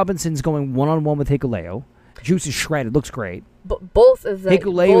Juice Robinson's going one-on-one with Hikuleo. Juice is shredded, looks great. But both of them.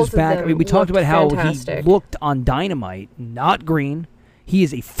 Hikuleo's back. I mean, we talked about how fantastic. he looked on Dynamite, not green. He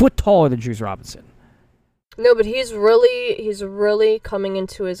is a foot taller than Juice Robinson. No, but he's really coming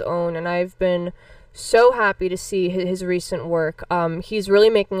into his own, and I've been so happy to see his recent work. He's really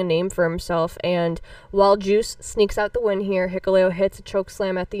making a name for himself, and while Juice sneaks out the win here, Hikuleo hits a choke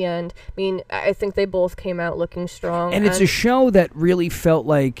slam at the end. I mean, I think they both came out looking strong. And it's a show that really felt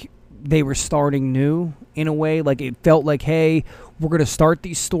like they were starting new in a way. Like, it felt like, hey, we're going to start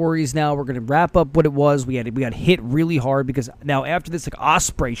these stories now. We're going to wrap up what it was. We got hit really hard because now after this, like,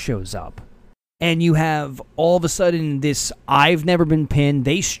 Ospreay shows up. And you have, all of a sudden, this, I've never been pinned.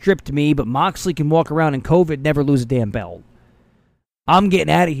 They stripped me, but Moxley can walk around in COVID, never lose a damn belt. I'm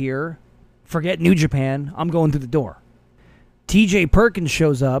getting out of here. Forget New Japan. I'm going through the door. TJ Perkins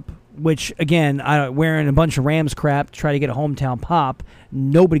shows up, which, again, wearing a bunch of Rams crap to try to get a hometown pop.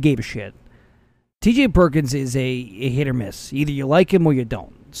 Nobody gave a shit. TJ Perkins is a hit or miss. Either you like him or you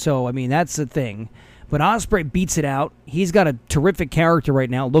don't. So, I mean, that's the thing. But Ospreay beats it out. He's got a terrific character right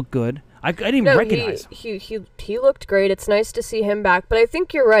now. Look good. I didn't even recognize him. He looked great. It's nice to see him back. But I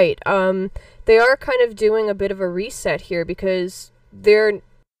think you're right. They are kind of doing a bit of a reset here because they're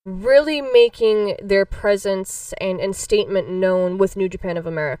really making their presence and statement known with New Japan of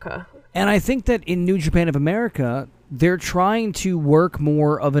America. And I think that in New Japan of America, they're trying to work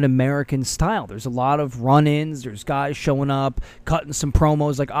more of an American style. There's a lot of run-ins. There's guys showing up, cutting some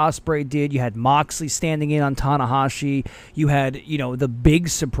promos like Ospreay did. You had Moxley standing in on Tanahashi. You had, the big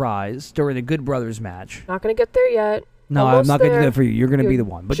surprise during the Good Brothers match. Not going to get there yet. No, Almost I'm not going to do there. that for you. You're going to be the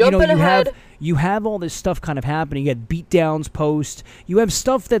one. But you have all this stuff kind of happening. You had beatdowns post. You have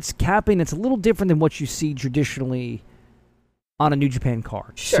stuff that's capping that's a little different than what you see traditionally on a New Japan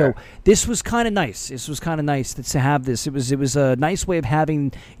card. Sure. So this was kind of nice. This was kind of nice to have this. It was a nice way of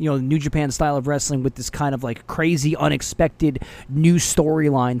having, New Japan style of wrestling with this kind of like crazy, unexpected new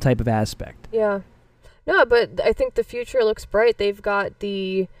storyline type of aspect. Yeah. No, but I think the future looks bright. They've got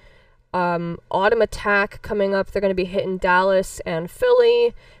the Autumn Attack coming up. They're going to be hitting Dallas and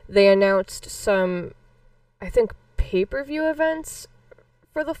Philly. They announced some, I think, pay-per-view events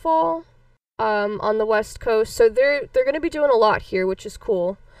for the fall. On the West Coast, so they're going to be doing a lot here, which is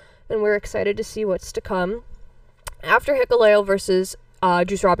cool, and we're excited to see what's to come. After Hikuleo versus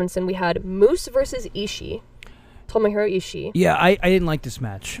Juice Robinson, we had Moose versus Ishii, Tomohiro Ishii. Yeah, I didn't like this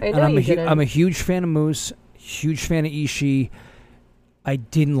match. I know you didn't. I'm a huge fan of Moose, huge fan of Ishii. I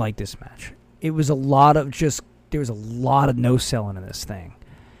didn't like this match. It was there was a lot of no selling in this thing.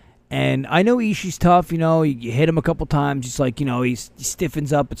 And I know Ishii's tough, you hit him a couple times, it's like, he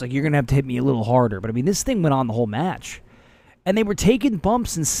stiffens up. It's like, you're going to have to hit me a little harder. But, I mean, this thing went on the whole match. And they were taking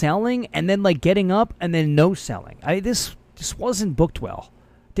bumps and selling and then, like, getting up and then no selling. This wasn't booked well.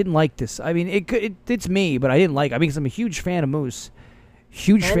 Didn't like this. I mean, it's me, but I didn't like it. I mean, because I'm a huge fan of Moose.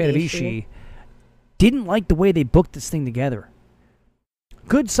 Huge fan of Ishii. Didn't like the way they booked this thing together.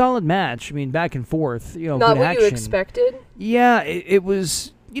 Good, solid match. I mean, back and forth. Not good what action. You expected? Yeah, it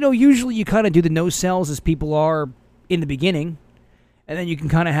was... usually you kind of do the no-sells as people are in the beginning, and then you can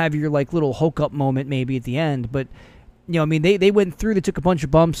kind of have your, like, little hook-up moment maybe at the end. But, they went through, they took a bunch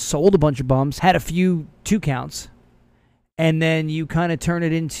of bumps, sold a bunch of bumps, had a few 2 counts, and then you kind of turn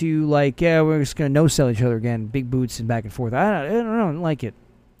it into, like, yeah, we're just going to no-sell each other again, big boots and back and forth. I don't know, didn't like it.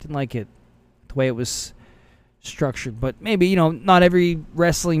 Didn't like it, the way it was structured. But maybe, not every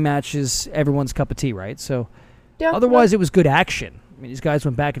wrestling match is everyone's cup of tea, right? So, yeah, otherwise, it was good action. I mean, these guys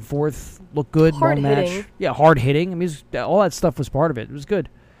went back and forth, looked good, long match. Yeah, hard hitting. I mean, all that stuff was part of it. It was good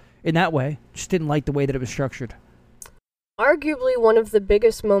in that way. Just didn't like the way that it was structured. Arguably one of the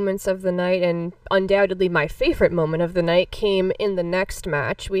biggest moments of the night, and undoubtedly my favorite moment of the night, came in the next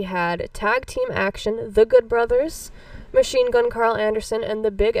match. We had tag team action, the Good Brothers, Machine Gun Carl Anderson, and the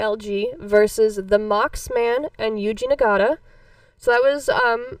Big LG versus the Mox Man and Yuji Nagata. So that was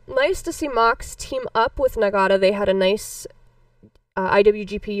nice to see Mox team up with Nagata. They had a nice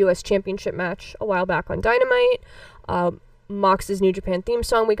IWGP US Championship match a while back on Dynamite. Mox's New Japan theme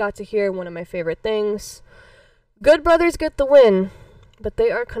song we got to hear, one of my favorite things. Good Brothers get the win, but they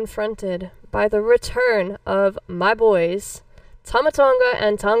are confronted by the return of my boys, Tama Tonga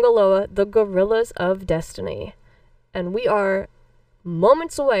and Tonga Loa, the Gorillas of Destiny. And we are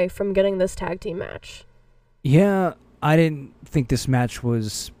moments away from getting this tag team match. Yeah, I didn't think this match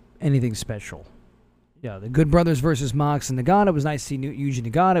was anything special. Yeah, the Good Brothers versus Mox and Nagata. It was nice to see Yuji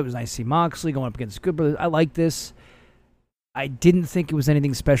Nagata. It was nice to see Moxley going up against Good Brothers. I like this. I didn't think it was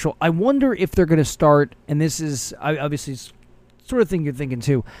anything special. I wonder if they're going to start, and this is obviously sort of thing you're thinking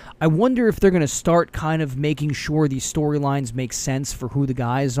too. I wonder if they're going to start kind of making sure these storylines make sense for who the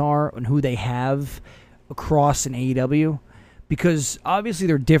guys are and who they have across in AEW. Because obviously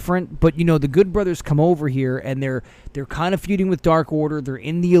they're different, but you know the Good Brothers come over here and they're kind of feuding with Dark Order. They're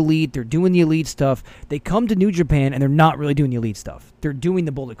in the Elite. They're doing the Elite stuff. They come to New Japan and they're not really doing the Elite stuff. They're doing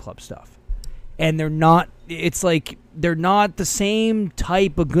the Bullet Club stuff, and they're not. It's like they're not the same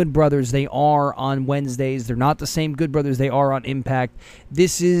type of Good Brothers they are on Wednesdays. They're not the same Good Brothers they are on Impact.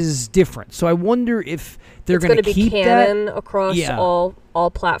 This is different. So I wonder if they're going to keep be canon across all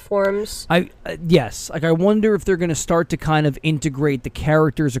platforms. Yes. Like I wonder if they're going to start to kind of integrate the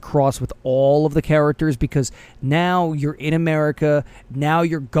characters across with all of the characters, because now you're in America. Now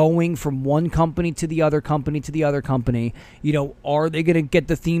you're going from one company to the other company to the other company. You know, are they going to get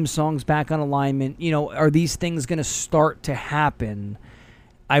the theme songs back on alignment? You know, are these things going to start to happen?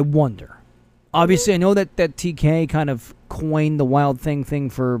 I wonder. Obviously, I know that TK kind of coined the Wild thing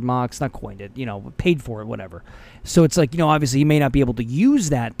for Mox. Not coined it, you know, paid for it, whatever. So it's like, you know, obviously he may not be able to use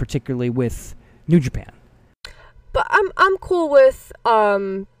that particularly with New Japan. But I'm cool with, you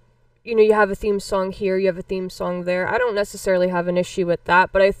know, you have a theme song here, you have a theme song there. I don't necessarily have an issue with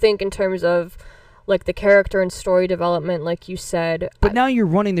that, but I think in terms of like the character and story development, like you said. But now you're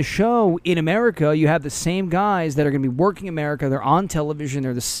running the show in America. You have the same guys that are going to be working America. They're on television.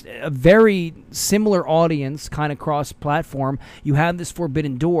 They're a very similar audience, kind of cross-platform. You have this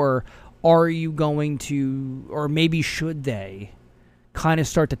Forbidden Door. Are you going to, or maybe should they, kind of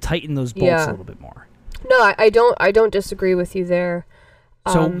start to tighten those bolts a little bit more? No, I don't disagree with you there.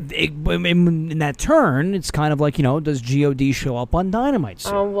 So in that turn, it's kind of like, you know, does God show up on Dynamite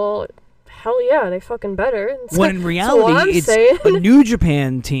soon? Oh, well, hell yeah, they fucking better. When in reality, it's a New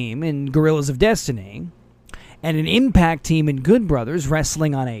Japan team in Guerrillas of Destiny and an Impact team in Good Brothers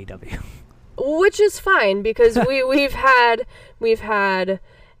wrestling on AEW. Which is fine, because we've had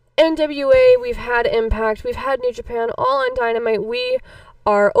NWA, we've had Impact, we've had New Japan, all on Dynamite. We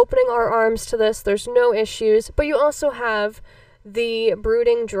are opening our arms to this. There's no issues. But you also have the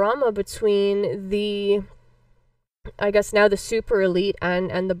brooding drama between the, I guess now the Super Elite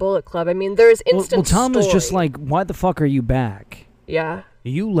and the Bullet Club. I mean, there's instant Tom story. is just like, why the fuck are you back? Yeah.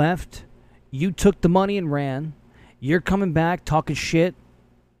 You left. You took the money and ran. You're coming back talking shit.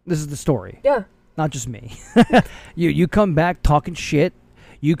 This is the story. Yeah. Not just me. You come back talking shit.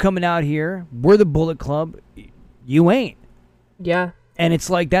 You coming out here. We're the Bullet Club. You ain't. Yeah. And it's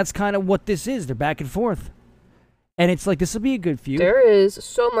like, that's kind of what this is. They're back and forth. And it's like, this will be a good feud. There is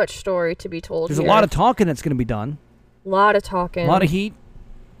so much story to be told. There's a lot of talking that's going to be done. A lot of talking. A lot of heat.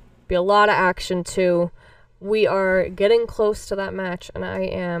 Be a lot of action, too. We are getting close to that match, and I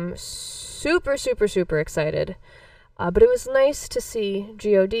am super, super, super excited. But it was nice to see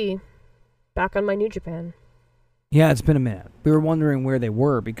God back on my New Japan. Yeah, it's been a minute. We were wondering where they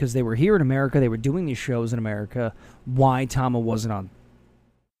were, because they were here in America. They were doing these shows in America. Why Tama wasn't on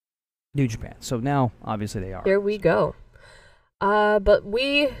New Japan. So now, obviously, they are. There we go. But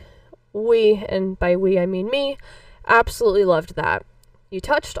we, and by we I mean me, absolutely loved that. You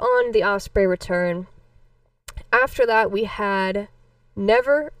touched on the Ospreay return. After that, we had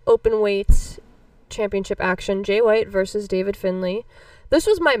never open weights championship action. Jay White versus David Finlay. This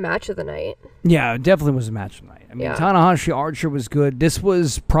was my match of the night. Yeah, it definitely was a match of the night. I mean, Tanahashi Archer was good. This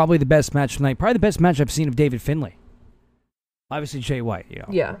was probably the best match of the night. Probably the best match I've seen of David Finlay. Obviously, Jay White, you know.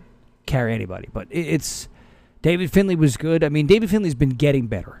 Yeah. Carry anybody, but it's David Finlay was good. I mean, David Finlay's been getting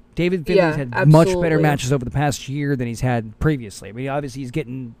better. David Finlay's had absolutely. much better matches over the past year than he's had previously. I mean, obviously he's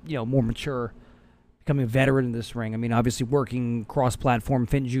getting, you know, more mature, becoming a veteran in this ring. I mean, obviously working cross-platform,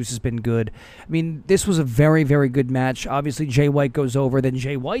 FinJuice has been good. I mean, this was a very, very good match. Obviously, Jay White goes over. Then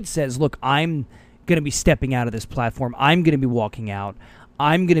Jay White says, look, I'm going to be stepping out of this platform. I'm going to be walking out.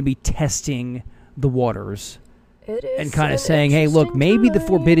 I'm going to be testing the waters. And kind of saying, hey, look, maybe the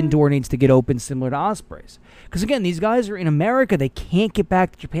Forbidden Door needs to get open similar to Ospreay's. Because, again, these guys are in America. They can't get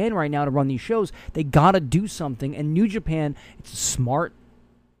back to Japan right now to run these shows. They got to do something. And New Japan, it's a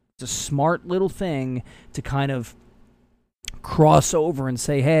smart little thing to kind of cross over and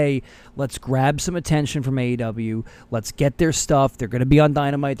say, hey, let's grab some attention from AEW. Let's get their stuff. They're going to be on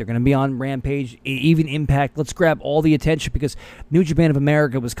Dynamite. They're going to be on Rampage, even Impact. Let's grab all the attention, because New Japan of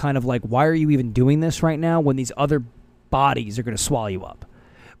America was kind of like, why are you even doing this right now when these other bodies are going to swallow you up?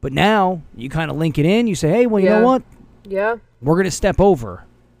 But now you kind of link it in. You say, hey, well, you know what? Yeah. We're going to step over.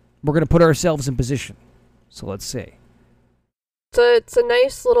 We're going to put ourselves in position. So let's see. It's a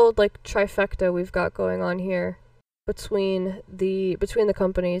nice little like trifecta we've got going on here between the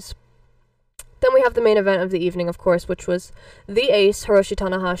companies. Then we have the main event of the evening, of course, which was the ace, Hiroshi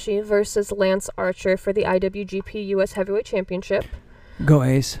Tanahashi, versus Lance Archer for the IWGP US Heavyweight Championship. Go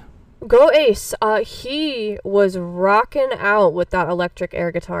Ace. Go Ace. He was rocking out with that electric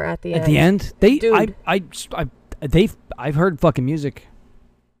air guitar at the end. At the end? Dude. I've heard fucking music.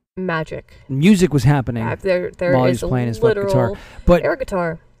 Magic. Music was happening There while he is was playing his literal fucking guitar. But air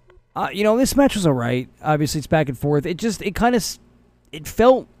guitar. this match was alright. Obviously, it's back and forth. It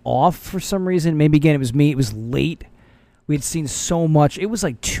felt off for some reason. Maybe again, it was me. It was late. We had seen so much. It was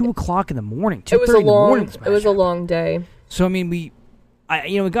like 2 o'clock in the morning. 2:30 in the morning. It was a long day. So I mean, we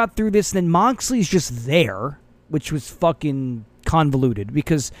got through this, and then Moxley's just there, which was fucking convoluted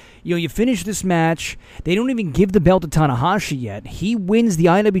because you finish this match. They don't even give the belt to Tanahashi yet. He wins the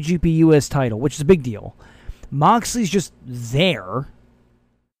IWGP US title, which is a big deal. Moxley's just there,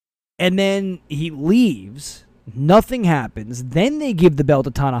 and then he leaves. Nothing happens. Then they give the belt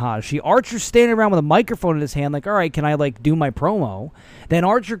to Tanahashi. Archer's standing around with a microphone in his hand like, all right, can I do my promo? Then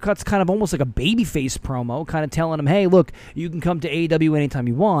Archer cuts kind of almost like a babyface promo, kind of telling him, hey, look, you can come to AEW anytime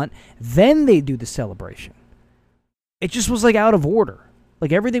you want. Then they do the celebration. It just was out of order.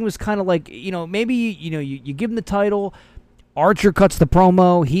 Everything was kind of maybe, you give him the title, Archer cuts the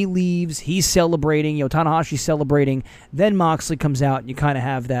promo, he leaves, he's celebrating, Tanahashi's celebrating, then Moxley comes out and you kind of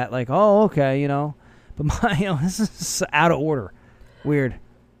have that oh, okay, But this is out of order. Weird.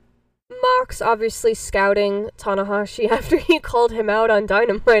 Mox obviously scouting Tanahashi after he called him out on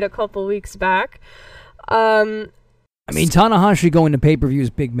Dynamite a couple weeks back. Tanahashi going to pay-per-view is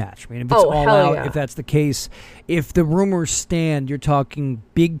big match. If it's all out, yeah. If that's the case, if the rumors stand, you're talking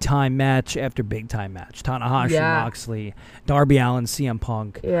big-time match after big-time match. Tanahashi, Moxley, Darby Allin, CM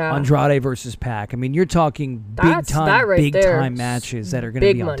Punk, Andrade versus Pac. You're talking big-time matches that are going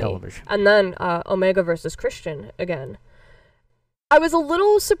to be on television. And then Omega versus Christian again. I was a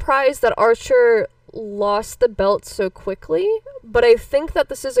little surprised that Archer lost the belt so quickly, but I think that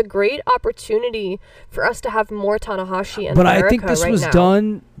this is a great opportunity for us to have more Tanahashi in America. But I think this was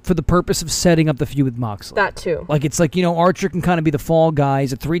done for the purpose of setting up the feud with Moxley. That too. Archer can kind of be the fall guy.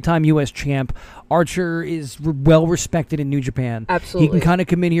 He's a 3-time U.S. champ. Archer is well respected in New Japan. Absolutely. He can kind of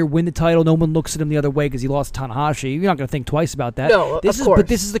come in here, win the title. No one looks at him the other way because he lost Tanahashi. You're not going to think twice about that. No, of course. But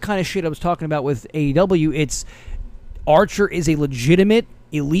this is the kind of shit I was talking about with AEW. It's Archer is a legitimate,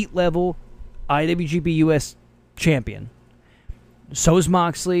 elite-level IWGP US champion. So is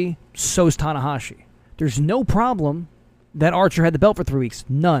Moxley. So is Tanahashi. There's no problem that Archer had the belt for 3 weeks.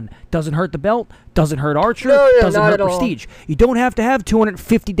 None. Doesn't hurt the belt. Doesn't hurt Archer. Doesn't hurt prestige. You don't have to have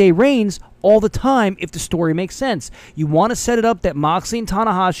 250-day reigns all the time if the story makes sense. You want to set it up that Moxley and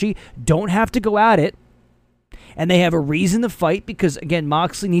Tanahashi don't have to go at it, and they have a reason to fight because, again,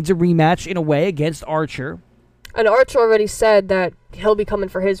 Moxley needs a rematch in a way against Archer. And Archer already said that he'll be coming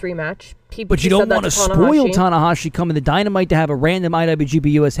for his rematch. But you don't want to spoil Tanahashi coming to Dynamite to have a random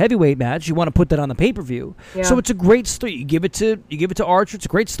IWGP US heavyweight match. You want to put that on the pay-per-view. Yeah. So it's a great story. You give it to Archer. It's a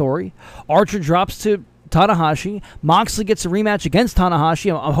great story. Archer drops to Tanahashi. Moxley gets a rematch against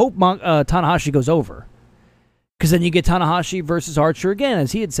Tanahashi. I hope Tanahashi goes over, because then you get Tanahashi versus Archer again,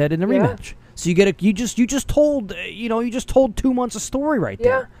 as he had said in the rematch. So you just told 2 months of story right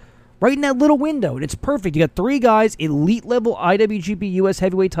there. Right in that little window, and it's perfect. You got 3 guys, elite-level IWGP US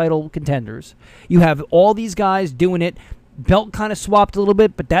heavyweight title contenders. You have all these guys doing it. Belt kind of swapped a little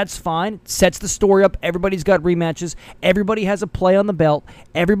bit, but that's fine. It sets the story up. Everybody's got rematches. Everybody has a play on the belt.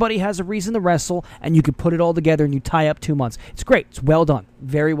 Everybody has a reason to wrestle, and you can put it all together, and you tie up 2 months. It's great. It's well done.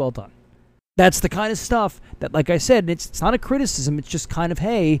 Very well done. That's the kind of stuff that, like I said, it's not a criticism. It's just kind of,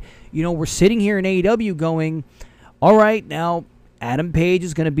 hey, we're sitting here in AEW going, all right, now Adam Page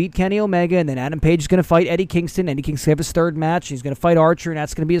is going to beat Kenny Omega, and then Adam Page is going to fight Eddie Kingston. Eddie Kingston have his third match. He's going to fight Archer, and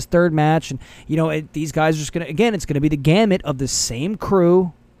that's going to be his third match. And, these guys are just going to, again, it's going to be the gamut of the same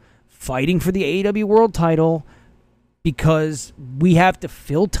crew fighting for the AEW World title because we have to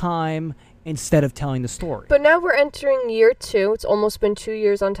fill time instead of telling the story. But now we're entering year 2. It's almost been 2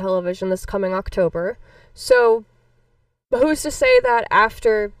 years on television this coming October. So who's to say that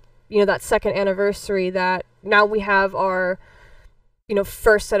after, that second anniversary that now we have our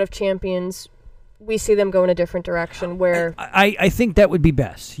first set of champions, we see them go in a different direction where... I think that would be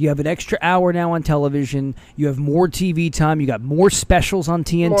best. You have an extra hour now on television. You have more TV time. You got more specials on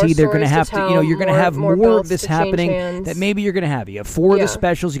TNT. They're going to have to, you're going to have more of this happening that maybe you're going to have. You have 4 of the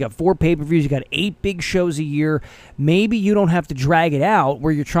specials. You got 4 pay-per-views. You got 8 big shows a year. Maybe you don't have to drag it out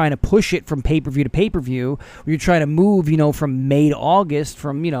where you're trying to push it from pay-per-view to pay-per-view, where you're trying to move, from May to August,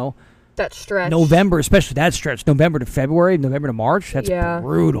 from, that stretch. November, especially that stretch. November to February, November to March. That's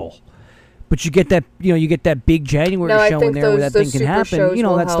brutal. But you get that, big January show in there where that thing can happen.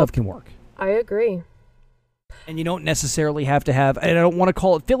 That stuff can work. I agree. And you don't necessarily have to have, and I don't want to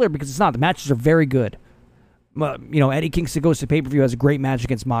call it filler because it's not. The matches are very good. Eddie Kingston goes to pay-per-view, has a great match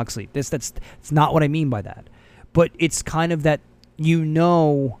against Moxley. That's not what I mean by that. But it's kind of that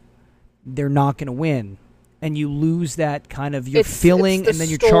they're not going to win. And you lose that kind of, you're filling, and then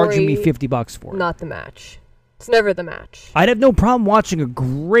you're charging me $50 for it. Not the match. It's never the match. I'd have no problem watching a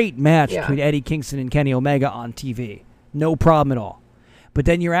great match between Eddie Kingston and Kenny Omega on TV. No problem at all. But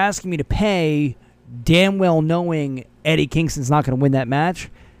then you're asking me to pay, damn well knowing Eddie Kingston's not going to win that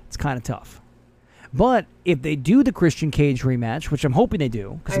match. It's kind of tough. But if they do the Christian Cage rematch, which I'm hoping they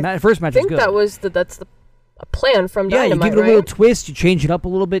do, because the first match is good. I think that's the plan from Dynamite, you give it a little twist, you change it up a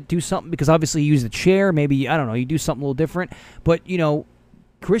little bit, do something, because obviously you use the chair, maybe, I don't know, you do something a little different. But,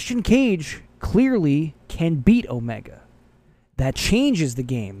 Christian Cage clearly can beat Omega. That changes the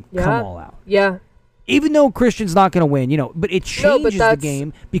game. Come all out. Yeah. Even though Christian's not going to win, but it changes the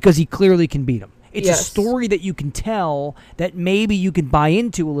game because he clearly can beat him. It's a story that you can tell that maybe you can buy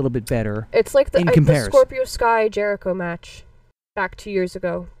into a little bit better. It's like the Scorpio Sky Jericho match back 2 years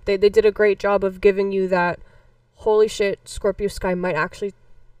ago. They did a great job of giving you that, holy shit, Scorpio Sky might actually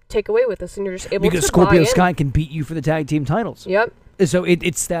take away with this, and you're just able to buy in. Because Scorpio Sky can beat you for the tag team titles. Yep. So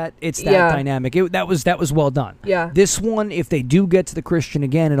it's that dynamic. That was well done. Yeah. This one, if they do get to the Christian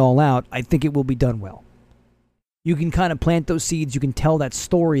again and All Out, I think it will be done well. You can kind of plant those seeds. You can tell that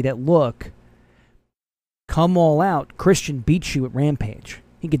story that, look, come All Out, Christian beats you at Rampage.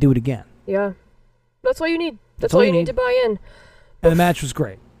 He could do it again. Yeah. That's all you need. That's all you need to buy in. And the match was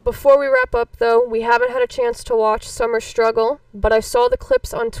great. Before we wrap up, though, we haven't had a chance to watch Summer Struggle, but I saw the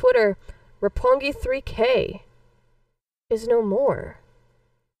clips on Twitter. Roppongi 3K is no more.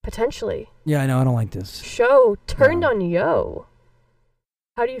 Potentially. Yeah, I know. I don't like this. Show turned on Yo.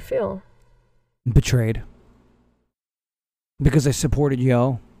 How do you feel? Betrayed. Because I supported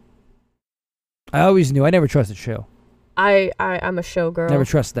Yo. I always knew. I never trusted Show. I'm a show girl. Never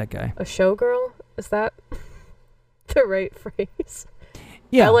trusted that guy. A show girl? Is that the right phrase?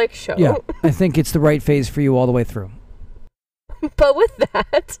 Yeah. I like show. Yeah. I think it's the right phase for you all the way through. But with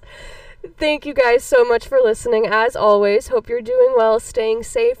that, thank you guys so much for listening. As always, hope you're doing well, staying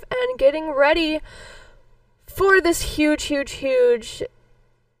safe, and getting ready for this huge, huge, huge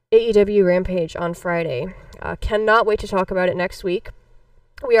AEW Rampage on Friday. Cannot wait to talk about it next week.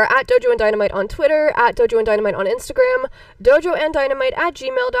 We are at Dojo and Dynamite on Twitter, at Dojo and Dynamite on Instagram,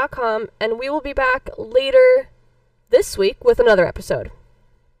 dojoanddynamite@gmail.com, and we will be back later this week with another episode.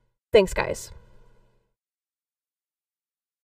 Thanks, guys.